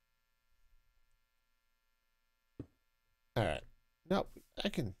 All right. No, I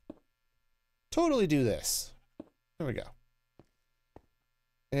can totally do this. There we go.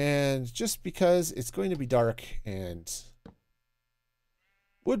 And just because it's going to be dark and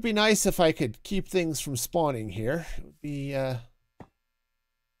would be nice if I could keep things from spawning here. It would be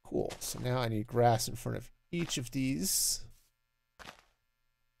cool. So now I need grass in front of each of these.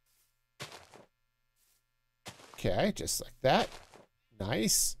 Okay, just like that.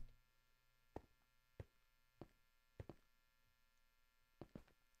 Nice.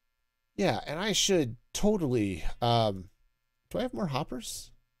 Yeah, and I should totally... do I have more hoppers?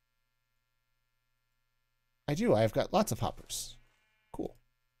 I do. I've got lots of hoppers. Cool.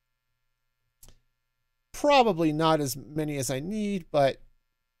 Probably not as many as I need, but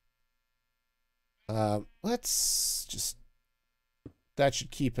let's just... That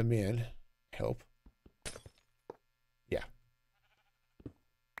should keep him in, I hope. Yeah.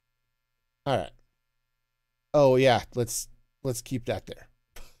 All right. Oh yeah, let's keep that there.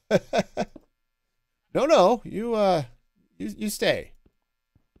 No, you stay.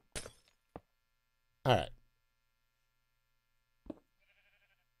 All right.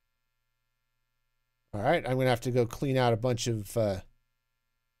 All right, I'm going to have to go clean out a bunch of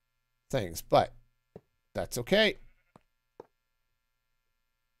things, but that's okay.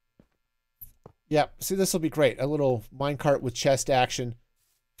 Yep, see, this will be great. A little minecart with chest action.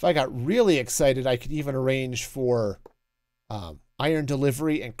 If I got really excited, I could even arrange for iron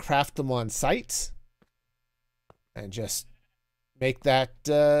delivery and craft them on site. And just make that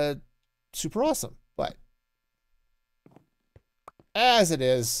super awesome. But as it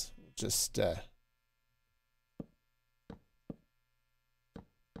is, just... okay,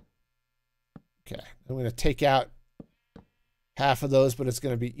 I'm going to take out half of those, but it's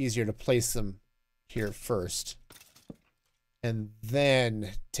going to be easier to place them here first. And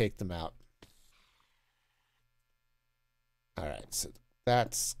then take them out. All right, so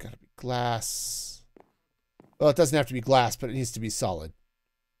that's got to be glass. Well, it doesn't have to be glass, but it needs to be solid.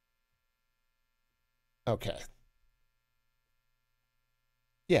 Okay.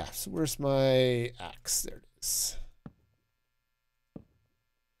 Yeah, so where's my axe? There it is.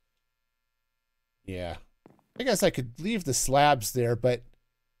 Yeah. I guess I could leave the slabs there, but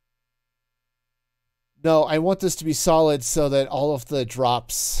no, I want this to be solid so that all of the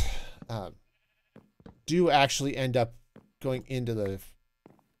drops do actually end up going into the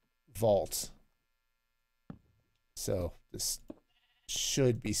vault. So this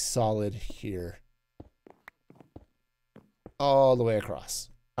should be solid here. All the way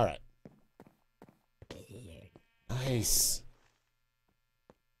across. All right. Nice.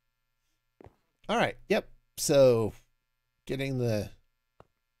 All right. Yep. So getting the...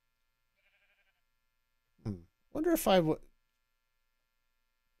 wonder if I would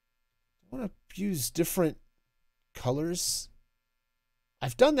want to use different colors.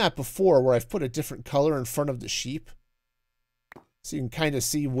 I've done that before where I've put a different color in front of the sheep. So you can kind of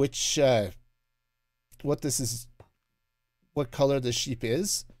see which, what color the sheep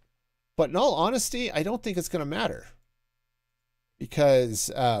is. But in all honesty, I don't think it's going to matter. Because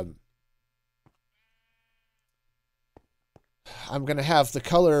I'm going to have the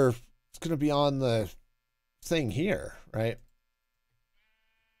color, it's going to be on the thing here, right?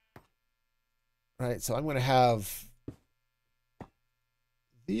 Right, so I'm going to have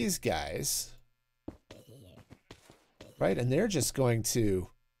these guys, right? And they're just going to,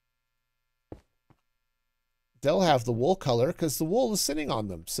 they'll have the wool color because the wool is sitting on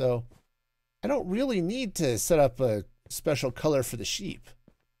them. So I don't really need to set up a special color for the sheep.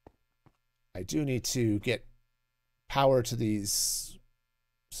 I do need to get power to these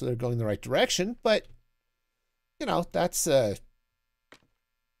so they're going the right direction, but you know, that's I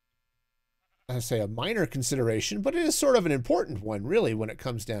say a minor consideration, but it is sort of an important one, really, when it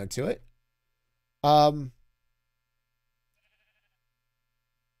comes down to it.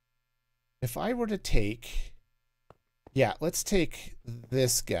 If I were to take, yeah, let's take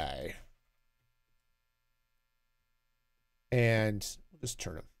this guy. And we'll just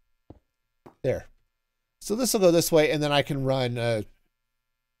turn him. There. So this will go this way, and then I can run a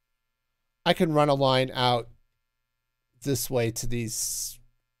line out this way to these,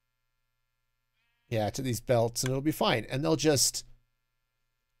 yeah, to these belts, and it'll be fine. And they'll just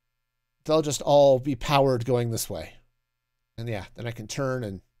all be powered going this way. And yeah, then I can turn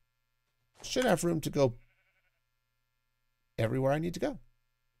and should have room to go everywhere I need to go.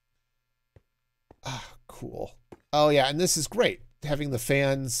 Ah, cool. Oh yeah, and this is great. Having the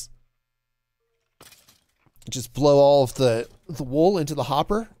fans just blow all of the wool into the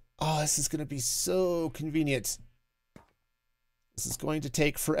hopper. Oh, this is going to be so convenient. This is going to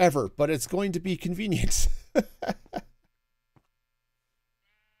take forever, but it's going to be convenient.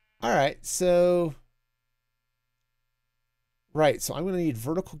 All right, so... right, so I'm going to need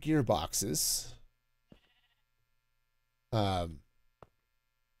vertical gearboxes. For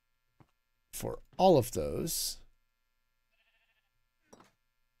all of those.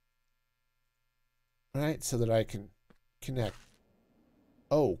 All right, so that I can connect.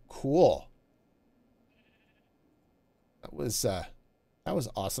 Oh, cool. That was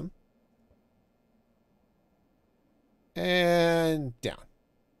awesome. And down.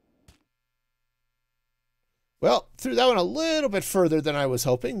 Well, threw that one a little bit further than I was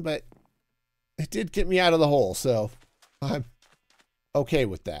hoping, but it did get me out of the hole, so I'm okay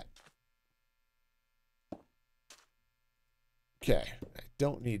with that. Okay, I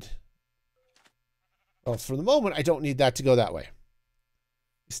don't need... well, for the moment, I don't need that to go that way.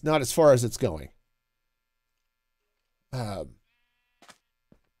 It's not as far as it's going.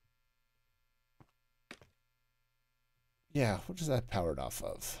 Yeah, what is that powered off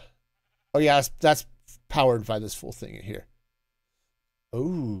of? Oh, yeah, that's powered by this full thing in here.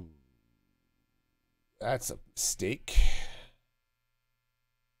 Oh. That's a mistake.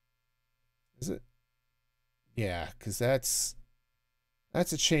 Is it? Yeah, because that's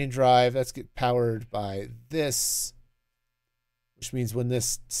a chain drive. That's get powered by this, which means when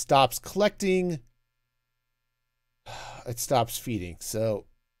this stops collecting, it stops feeding. So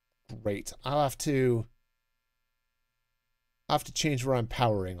great. I'll have to change where I'm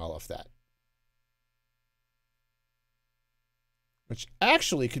powering all of that. Which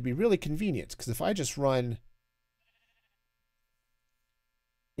actually could be really convenient, because if I just run,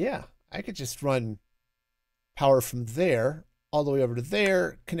 yeah, I could just run power from there all the way over to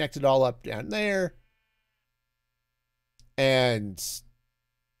there, connect it all up down there, and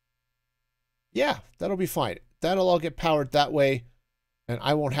yeah, that'll be fine. That'll all get powered that way, and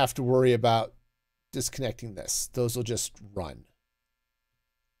I won't have to worry about disconnecting this. Those will just run.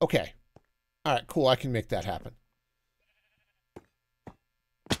 Okay. All right, cool. I can make that happen.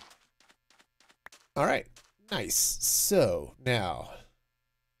 All right, nice. So now,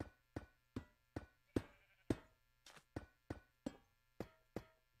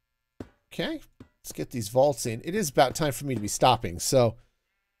 okay, let's get these vaults in. It is about time for me to be stopping, so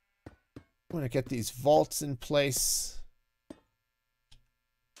I'm going to get these vaults in place.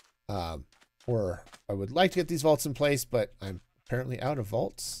 Or I would like to get these vaults in place, but I'm apparently out of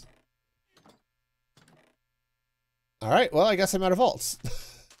vaults. All right, well, I guess I'm out of vaults.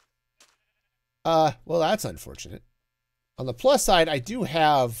 Well, that's unfortunate. On the plus side, I do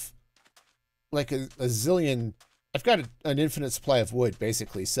have like a zillion. I've got an infinite supply of wood,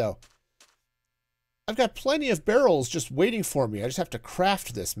 basically, so I've got plenty of barrels just waiting for me. I just have to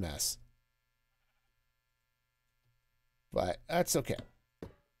craft this mess. But that's okay.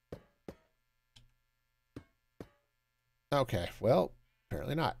 Okay, well,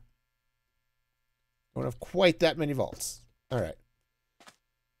 apparently not. Don't have quite that many vaults. All right.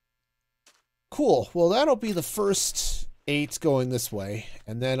 Cool. Well, that'll be the first 8 going this way,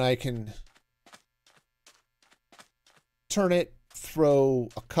 and then I can turn it, throw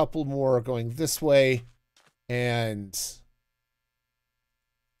a couple more going this way, and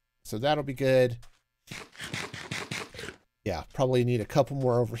so that'll be good. Yeah, probably need a couple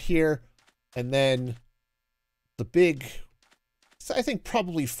more over here, and then the big, so I think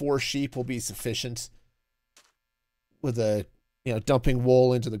probably 4 sheep will be sufficient with a, you know, dumping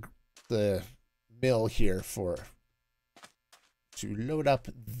wool into the mill here to load up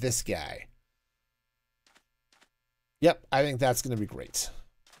this guy. Yep, I think that's going to be great.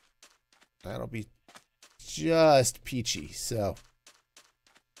 That'll be just peachy. So,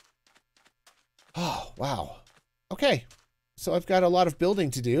 oh, wow. Okay, so I've got a lot of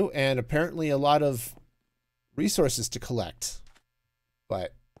building to do and apparently a lot of resources to collect.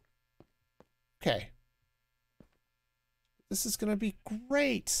 But, okay. This is going to be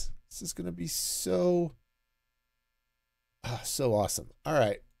great. This is going to be so awesome. All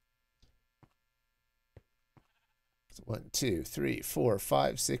right. So 1, 2, 3, 4,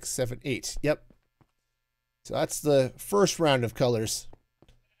 5, 6, 7, 8. Yep. So that's the first round of colors.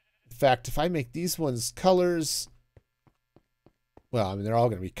 In fact, if I make these ones colors, well, I mean, they're all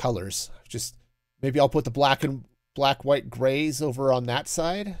going to be colors. Just maybe I'll put the black, white, grays over on that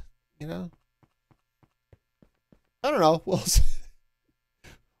side, you know? I don't know.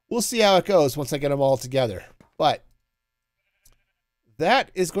 We'll see how it goes once I get them all together. But that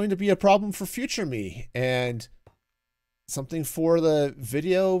is going to be a problem for future me, and something for the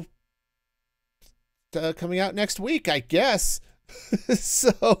video coming out next week, I guess.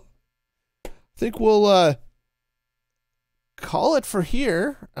 So I think we'll call it for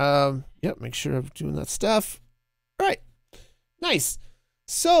here. Yep, make sure I'm doing that stuff. All right, nice.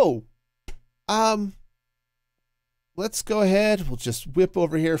 So let's go ahead. We'll just whip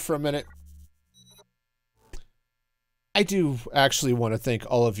over here for a minute. I do actually want to thank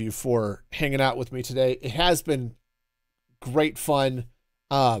all of you for hanging out with me today. It has been great fun.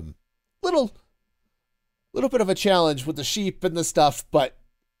 Little bit of a challenge with the sheep and the stuff, but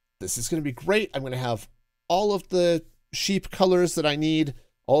this is going to be great. I'm going to have all of the sheep colors that I need,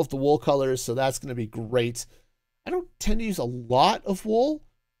 all of the wool colors, so that's going to be great. I don't tend to use a lot of wool,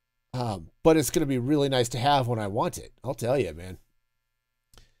 but it's going to be really nice to have when I want it. I'll tell you, man.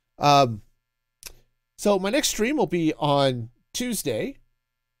 So my next stream will be on Tuesday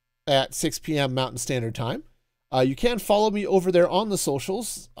at 6 p.m. Mountain Standard Time. You can follow me over there on the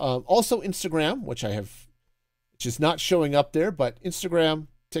socials. Also Instagram, which is not showing up there, but Instagram,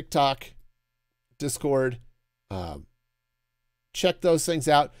 TikTok, Discord. Check those things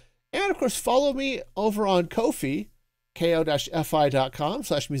out. And of course, follow me over on Ko-fi,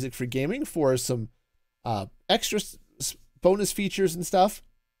 ko-fi.com/musicfreegaming for some extra bonus features and stuff.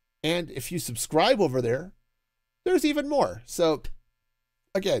 And if you subscribe over there, there's even more. So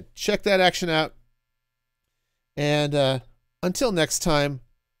again, check that action out. And until next time,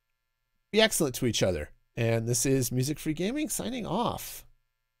 be excellent to each other. And this is Music Free Gaming signing off.